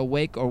 whether you're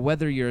awake or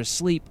whether you're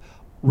asleep,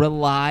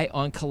 rely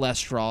on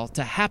cholesterol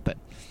to happen.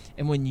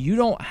 And when you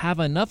don't have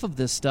enough of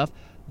this stuff,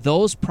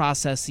 those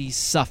processes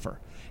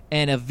suffer.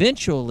 And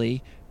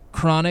eventually,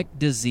 chronic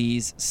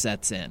disease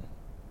sets in.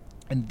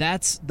 And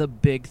that's the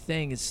big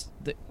thing, is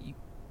that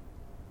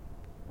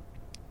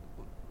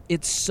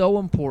it's so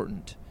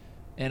important,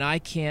 and I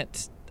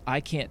can't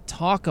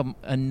talk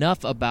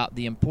enough about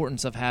the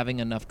importance of having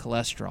enough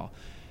cholesterol.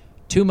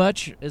 Too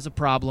much is a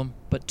problem,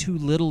 but too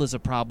little is a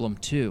problem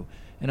too.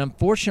 And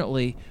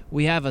unfortunately,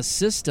 we have a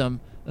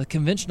system, a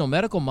conventional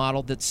medical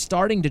model, that's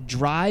starting to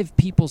drive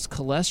people's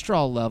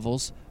cholesterol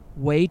levels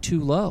way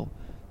too low.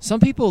 Some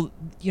people,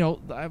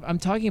 I'm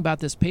talking about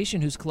this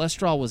patient whose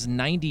cholesterol was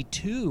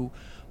 92,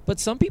 but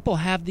some people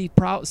have the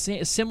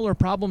similar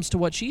problems to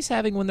what she's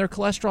having when their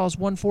cholesterol is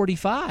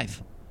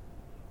 145,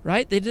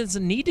 right? It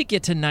doesn't need to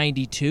get to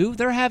 92.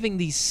 They're having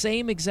these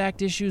same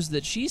exact issues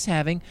that she's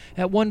having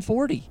at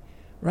 140,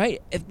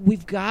 right?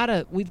 We've got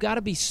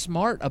to be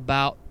smart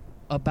about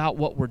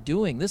what we're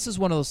doing. This is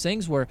one of those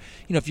things where,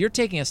 if you're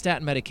taking a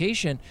statin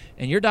medication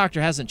and your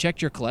doctor hasn't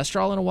checked your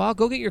cholesterol in a while,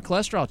 go get your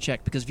cholesterol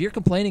checked, because if you're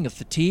complaining of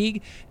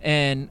fatigue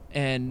and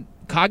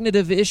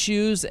cognitive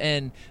issues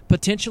and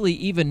potentially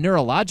even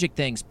neurologic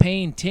things,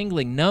 pain,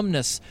 tingling,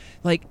 numbness,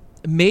 like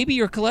maybe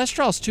your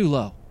cholesterol's too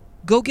low.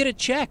 Go get it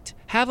checked.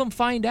 Have them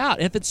find out.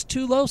 And if it's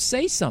too low,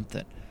 say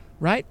something,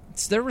 right?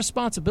 It's their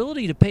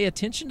responsibility to pay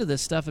attention to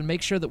this stuff and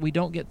make sure that we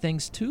don't get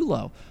things too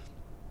low.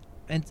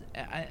 And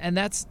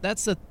that's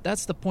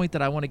the point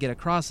that I want to get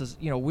across is,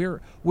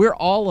 we're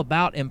all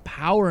about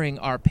empowering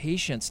our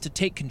patients to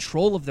take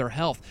control of their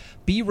health.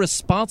 Be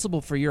responsible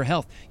for your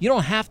health. You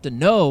don't have to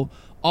know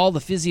all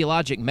the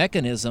physiologic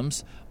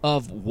mechanisms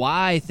of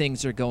why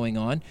things are going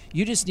on.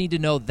 You just need to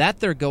know that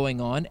they're going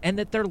on and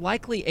that they're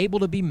likely able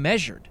to be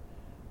measured.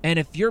 And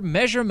if your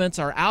measurements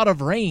are out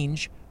of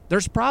range,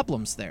 there's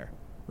problems there,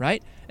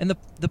 right? And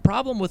the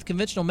problem with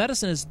conventional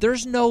medicine is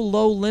there's no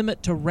low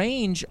limit to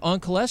range on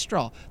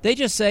cholesterol. They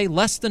just say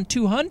less than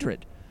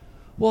 200.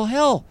 Well,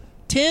 hell,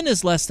 10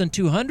 is less than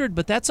 200,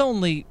 but that's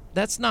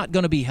not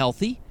going to be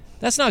healthy.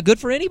 That's not good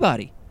for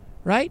anybody,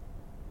 right?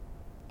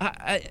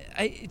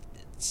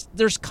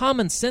 There's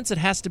common sense that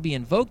has to be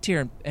invoked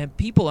here, and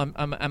people,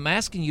 I'm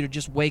asking you to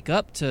just wake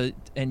up to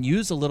and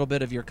use a little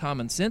bit of your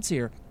common sense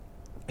here.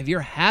 If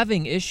you're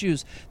having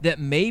issues that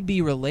may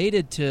be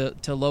related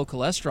to low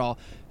cholesterol,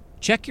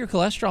 check your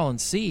cholesterol and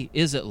see,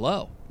 is it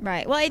low?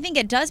 Right. Well, I think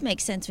it does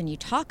make sense when you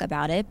talk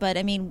about it, but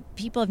I mean,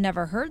 people have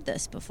never heard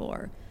this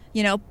before,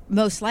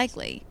 most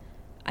likely.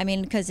 I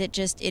mean, because it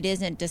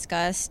isn't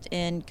discussed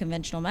in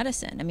conventional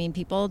medicine. I mean,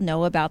 people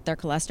know about their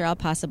cholesterol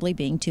possibly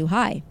being too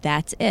high.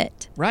 That's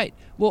it. Right.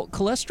 Well,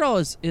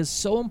 cholesterol is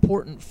so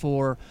important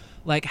for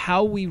like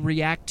how we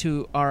react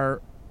to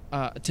our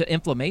to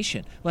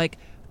inflammation. Like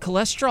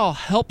cholesterol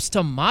helps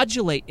to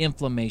modulate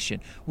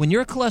inflammation. When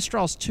your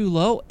cholesterol's too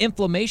low,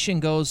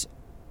 inflammation goes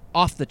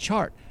off the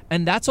chart.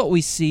 And that's what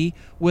we see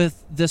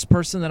with this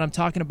person that I'm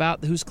talking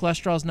about whose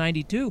cholesterol is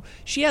 92.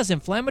 She has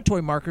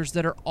inflammatory markers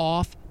that are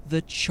off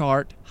the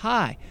chart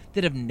high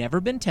that have never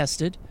been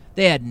tested.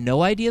 They had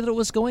no idea that it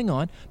was going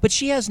on, but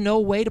she has no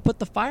way to put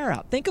the fire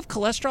out. Think of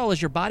cholesterol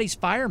as your body's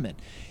fireman.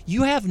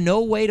 You have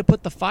no way to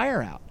put the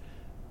fire out.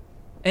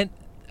 And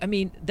I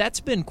mean, that's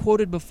been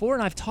quoted before,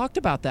 and I've talked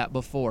about that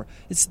before.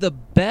 It's the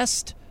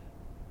best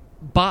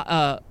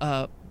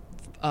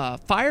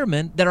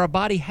fireman that our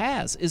body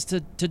has is to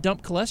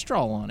dump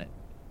cholesterol on it.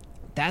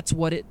 That's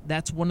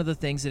one of the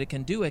things that it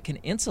can do. It can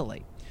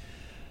insulate.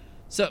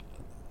 So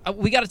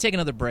we got to take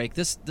another break.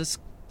 This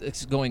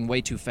is going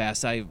way too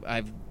fast.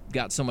 I've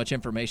got so much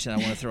information I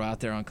want to throw out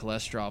there on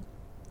cholesterol,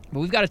 but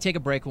we've got to take a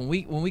break. When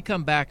we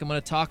come back, I'm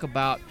going to talk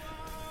about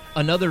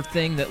another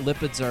thing that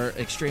lipids are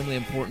extremely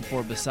important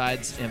for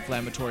besides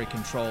inflammatory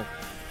control,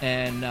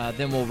 and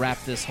then we'll wrap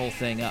this whole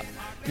thing up.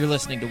 You're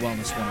listening to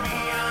Wellness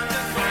 101.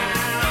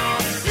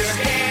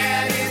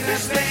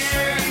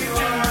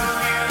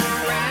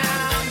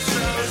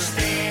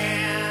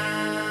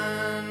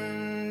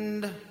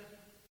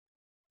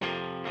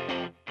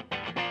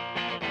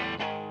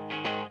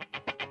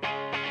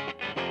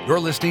 You're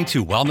listening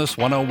to Wellness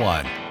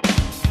 101.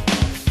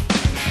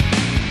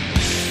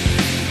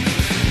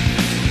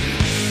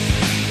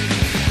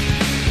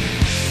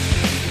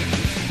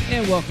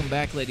 And welcome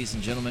back, ladies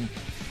and gentlemen.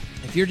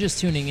 If you're just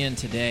tuning in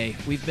today,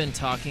 we've been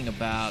talking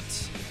about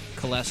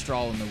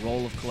cholesterol and the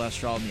role of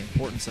cholesterol and the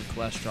importance of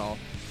cholesterol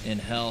in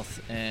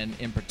health. And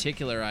in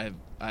particular,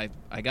 I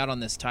got on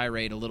this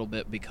tirade a little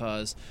bit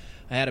because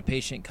I had a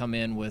patient come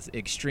in with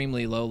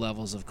extremely low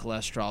levels of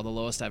cholesterol, the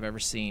lowest I've ever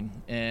seen.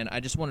 And I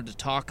just wanted to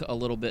talk a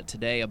little bit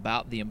today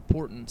about the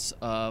importance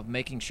of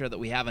making sure that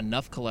we have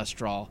enough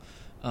cholesterol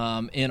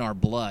in our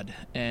blood.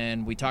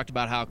 And we talked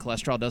about how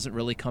cholesterol doesn't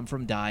really come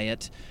from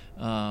diet.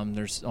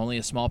 There's only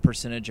a small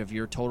percentage of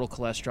your total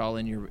cholesterol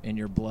in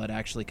your blood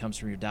actually comes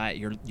from your diet.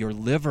 Your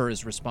liver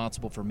is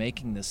responsible for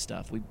making this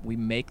stuff. We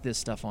make this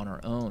stuff on our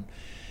own.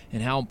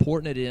 And how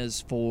important it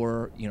is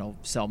for,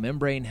 cell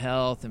membrane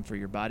health and for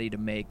your body to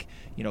make,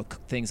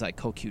 things like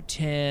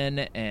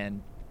CoQ10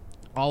 and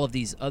all of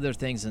these other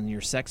things and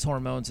your sex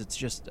hormones. It's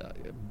just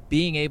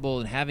being able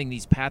and having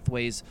these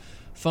pathways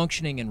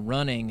functioning and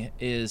running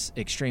is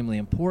extremely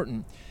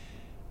important.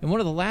 And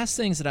one of the last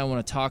things that I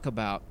want to talk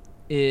about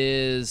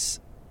is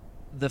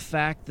the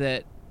fact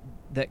that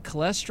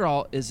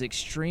cholesterol is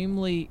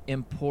extremely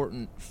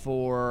important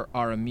for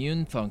our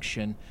immune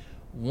function.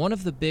 One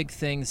of the big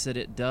things that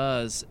it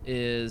does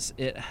is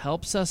it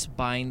helps us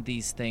bind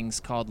these things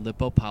called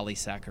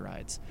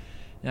lipopolysaccharides.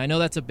 Now, I know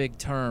that's a big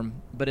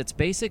term, but it's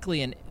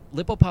basically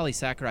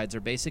lipopolysaccharides are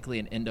basically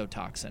an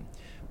endotoxin.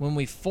 When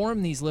we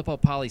form these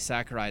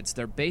lipopolysaccharides,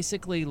 they're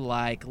basically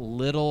like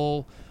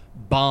little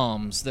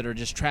bombs that are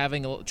just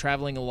traveling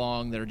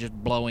along, that are just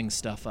blowing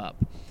stuff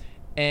up.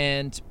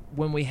 And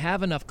when we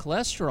have enough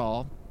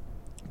cholesterol,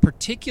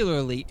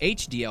 particularly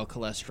HDL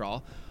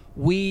cholesterol,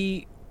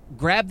 we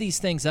grab these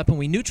things up and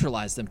we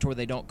neutralize them to where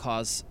they don't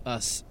cause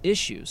us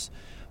issues.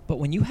 But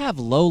when you have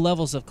low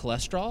levels of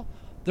cholesterol,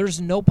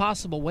 there's no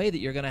possible way that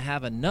you're going to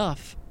have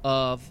enough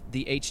of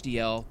the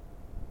HDL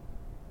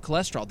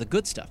cholesterol, the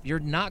good stuff. You're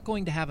not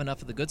going to have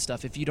enough of the good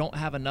stuff if you don't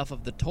have enough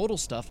of the total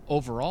stuff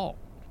overall.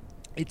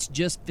 It's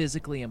just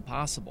physically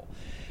impossible.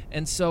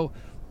 And so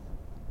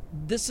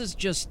this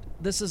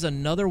is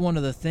another one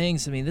of the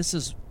things. I mean, this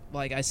is,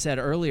 like I said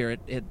earlier,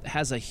 it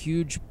has a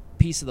huge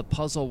piece of the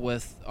puzzle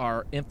with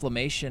our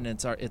inflammation.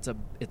 It's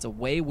a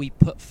way we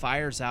put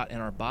fires out in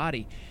our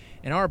body,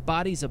 and our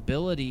body's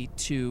ability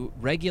to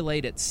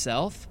regulate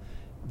itself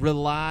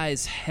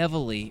relies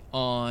heavily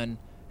on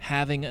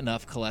having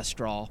enough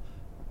cholesterol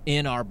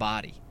in our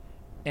body.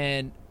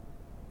 And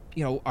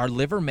our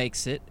liver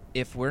makes it.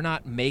 If we're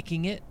not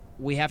making it,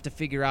 we have to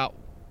figure out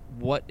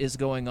what is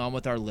going on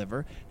with our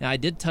liver. Now, I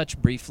did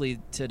touch briefly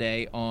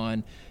today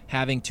on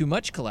having too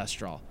much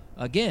cholesterol.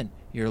 Again,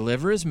 your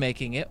liver is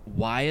making it.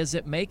 Why is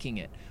it making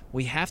it?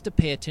 We have to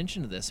pay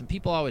attention to this. And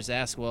people always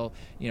ask, well,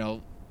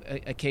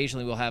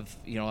 occasionally we'll have,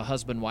 a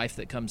husband-wife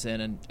that comes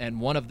in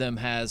and one of them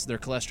has their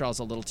cholesterol is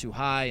a little too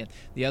high and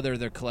the other,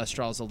 their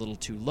cholesterol is a little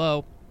too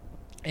low.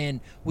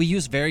 And we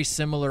use very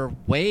similar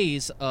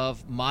ways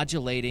of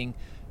modulating,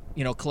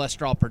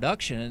 cholesterol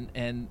production.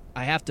 And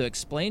I have to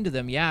explain to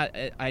them,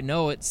 I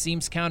know it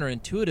seems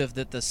counterintuitive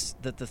that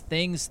the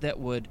things that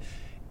would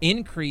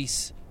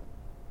increase,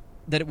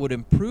 that it would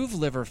improve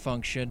liver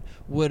function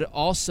would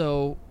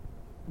also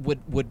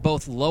would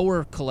both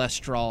lower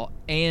cholesterol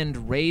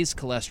and raise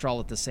cholesterol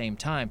at the same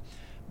time.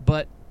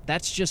 But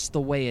that's just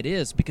the way it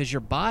is, because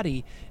your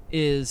body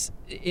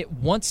it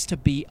wants to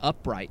be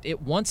upright.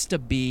 It wants to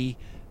be,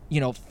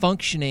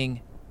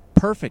 functioning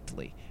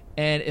perfectly.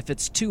 And if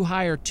it's too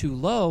high or too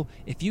low,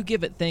 if you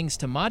give it things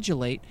to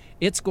modulate,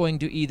 it's going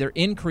to either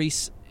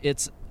increase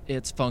its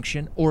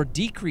function or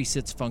decrease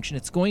its function.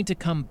 It's going to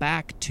come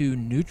back to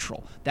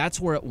neutral. That's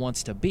where it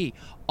wants to be.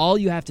 All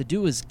you have to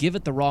do is give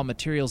it the raw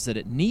materials that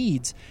it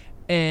needs,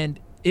 and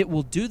it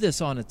will do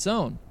this on its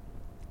own.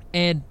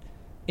 And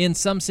in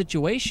some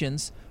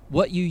situations,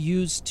 what you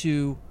use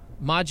to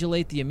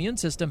modulate the immune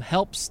system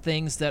helps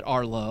things that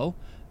are low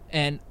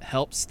and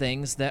helps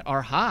things that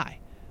are high,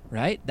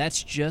 right?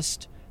 That's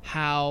just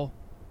how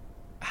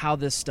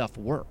this stuff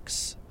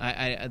works.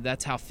 I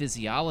that's how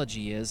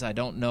physiology is. I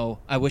don't know.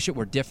 I wish it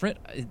were different,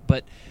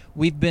 but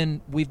we've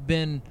been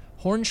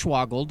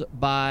hornswoggled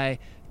by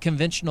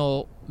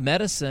conventional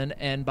medicine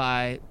and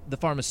by the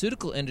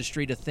pharmaceutical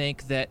industry to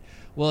think that,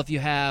 well, if you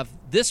have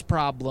this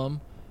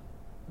problem,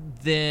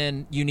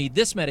 then you need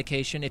this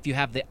medication. If you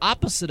have the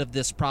opposite of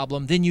this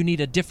problem, then you need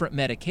a different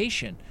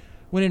medication.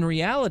 When in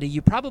reality,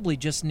 you probably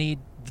just need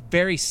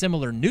very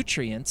similar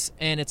nutrients,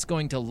 and it's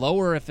going to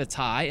lower if it's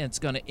high, and it's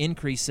going to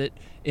increase it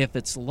if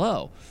it's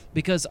low,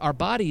 because our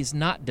body is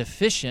not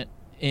deficient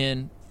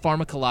in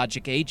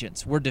pharmacologic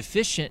agents. We're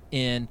deficient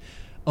in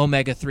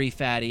omega-3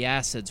 fatty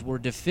acids. We're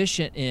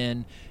deficient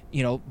in,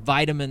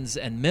 vitamins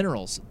and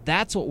minerals.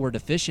 That's what we're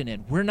deficient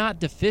in. We're not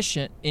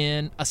deficient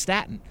in a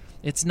statin.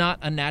 It's not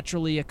a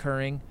naturally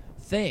occurring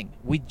thing.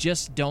 We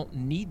just don't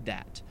need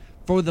that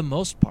for the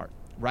most part.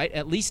 Right?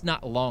 At least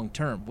not long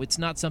term. It's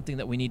not something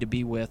that we need to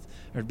be with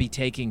or be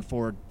taking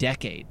for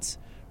decades.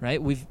 Right?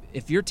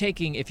 If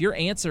your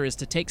answer is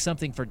to take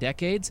something for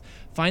decades,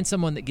 find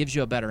someone that gives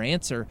you a better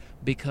answer,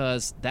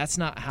 because that's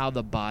not how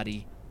the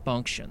body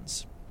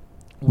functions.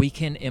 We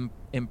can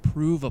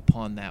improve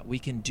upon that. We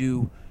can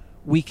do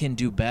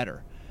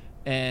better.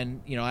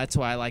 And that's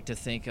why I like to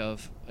think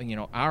of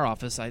our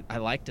office. I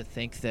like to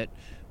think that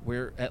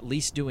we're at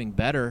least doing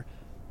better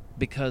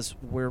because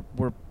we're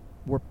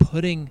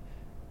putting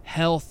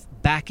health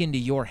back into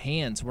your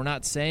hands. We're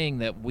not saying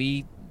that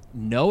we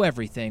know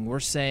everything.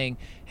 We're saying,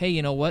 hey,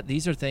 you know what?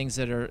 These are things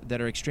that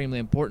are extremely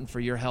important for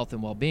your health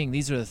and well-being.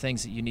 These are the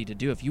things that you need to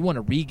do. If you want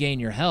to regain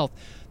your health,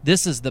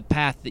 this is the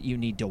path that you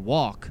need to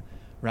walk,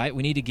 right?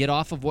 We need to get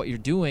off of what you're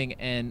doing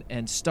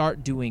and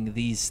start doing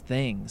these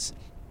things.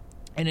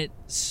 And it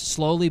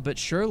slowly but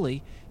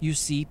surely you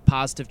see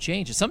positive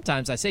change.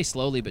 Sometimes I say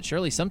slowly but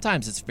surely.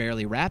 Sometimes it's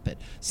fairly rapid.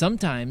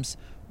 Sometimes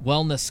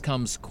wellness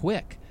comes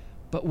quick.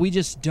 But we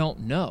just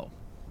don't know.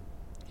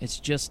 It's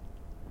just,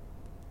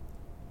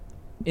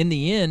 in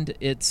the end,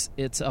 it's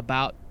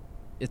about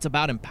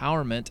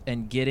empowerment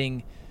and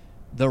getting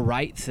the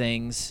right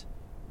things,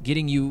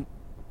 getting you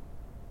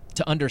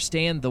to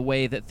understand the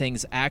way that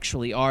things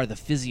actually are, the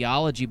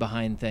physiology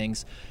behind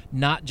things,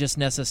 not just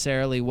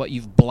necessarily what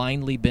you've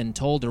blindly been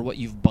told or what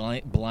you've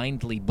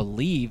blindly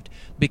believed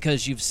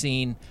because you've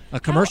seen a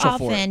commercial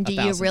for it. How often do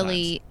you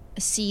really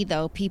see,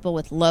 though, people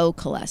with low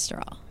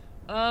cholesterol?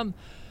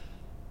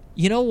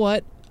 You know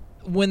what?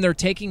 When they're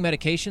taking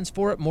medications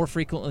for it more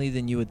frequently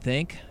than you would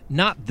think,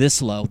 not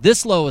this low.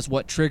 This low is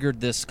what triggered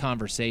this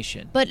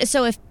conversation. But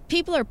so if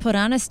people are put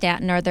on a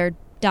statin, are their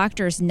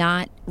doctors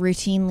not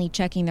routinely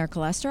checking their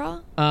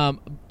cholesterol?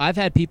 I've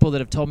had people that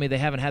have told me they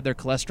haven't had their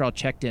cholesterol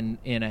checked in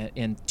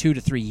 2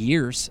 to 3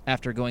 years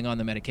after going on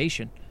the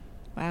medication.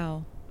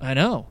 Wow. I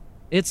know.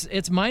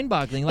 It's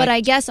mind-boggling. But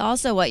I guess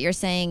also what you're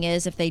saying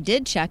is if they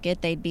did check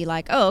it, they'd be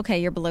like, oh, okay,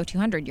 you're below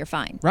 200, you're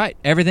fine. Right.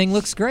 Everything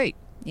looks great.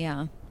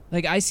 Yeah.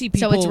 Like, I see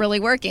people... So it's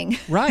really working.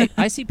 Right.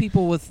 I see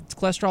people with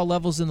cholesterol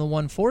levels in the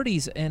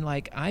 140s, and,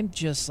 I'm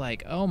just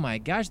like, oh, my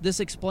gosh,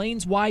 this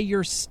explains why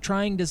you're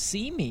trying to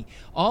see me.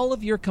 All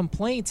of your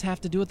complaints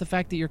have to do with the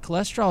fact that your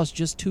cholesterol is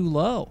just too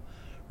low,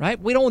 right?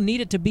 We don't need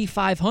it to be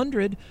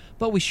 500,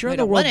 but we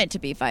don't want it to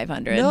be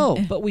 500. No,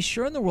 but we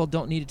sure in the world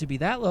don't need it to be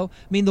that low.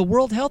 I mean, the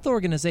World Health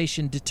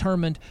Organization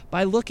determined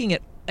by looking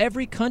at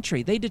every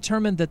country, they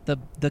determined that the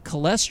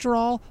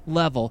cholesterol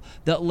level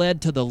that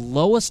led to the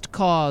lowest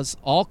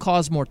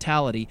all-cause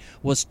mortality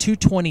was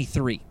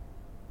 223.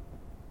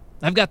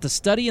 I've got the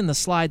study and the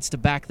slides to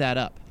back that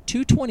up.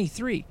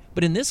 223.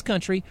 But in this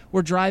country,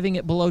 we're driving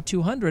it below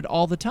 200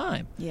 all the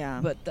time.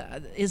 Yeah. But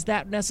is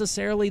that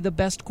necessarily the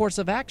best course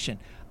of action?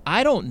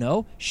 I don't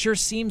know. Sure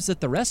seems that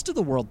the rest of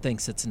the world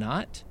thinks it's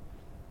not.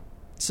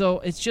 So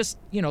it's just,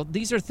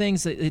 these are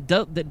things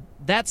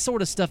that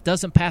sort of stuff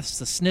doesn't pass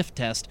the sniff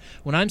test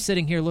when I'm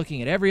sitting here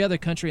looking at every other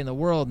country in the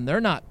world and they're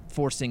not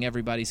forcing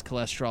everybody's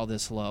cholesterol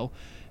this low.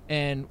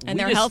 And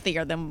they're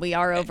healthier than we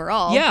are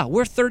overall. Yeah,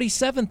 we're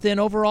 37th in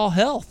overall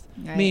health.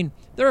 Right. I mean,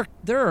 there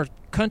are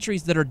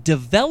countries that are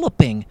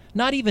developing,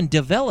 not even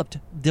developed,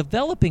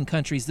 developing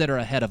countries that are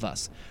ahead of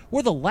us.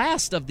 We're the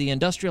last of the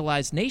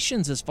industrialized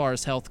nations as far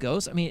as health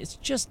goes. I mean, it's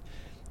just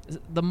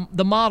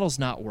the model's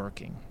not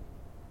working.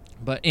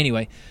 But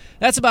anyway,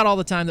 that's about all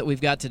the time that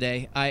we've got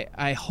today.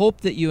 I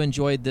hope that you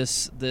enjoyed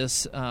this.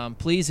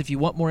 Please, if you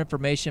want more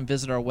information,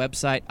 visit our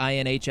website,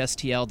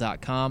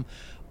 inhstl.com.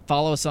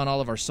 Follow us on all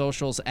of our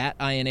socials at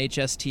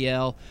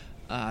INHSTL.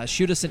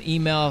 Shoot us an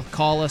email.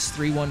 Call us,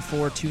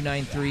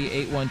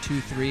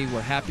 314-293-8123.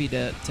 We're happy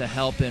to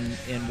help in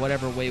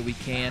whatever way we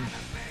can.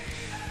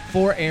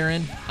 For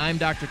Aaron, I'm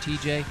Dr.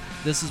 TJ.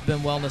 This has been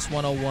Wellness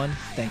 101.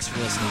 Thanks for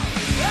listening.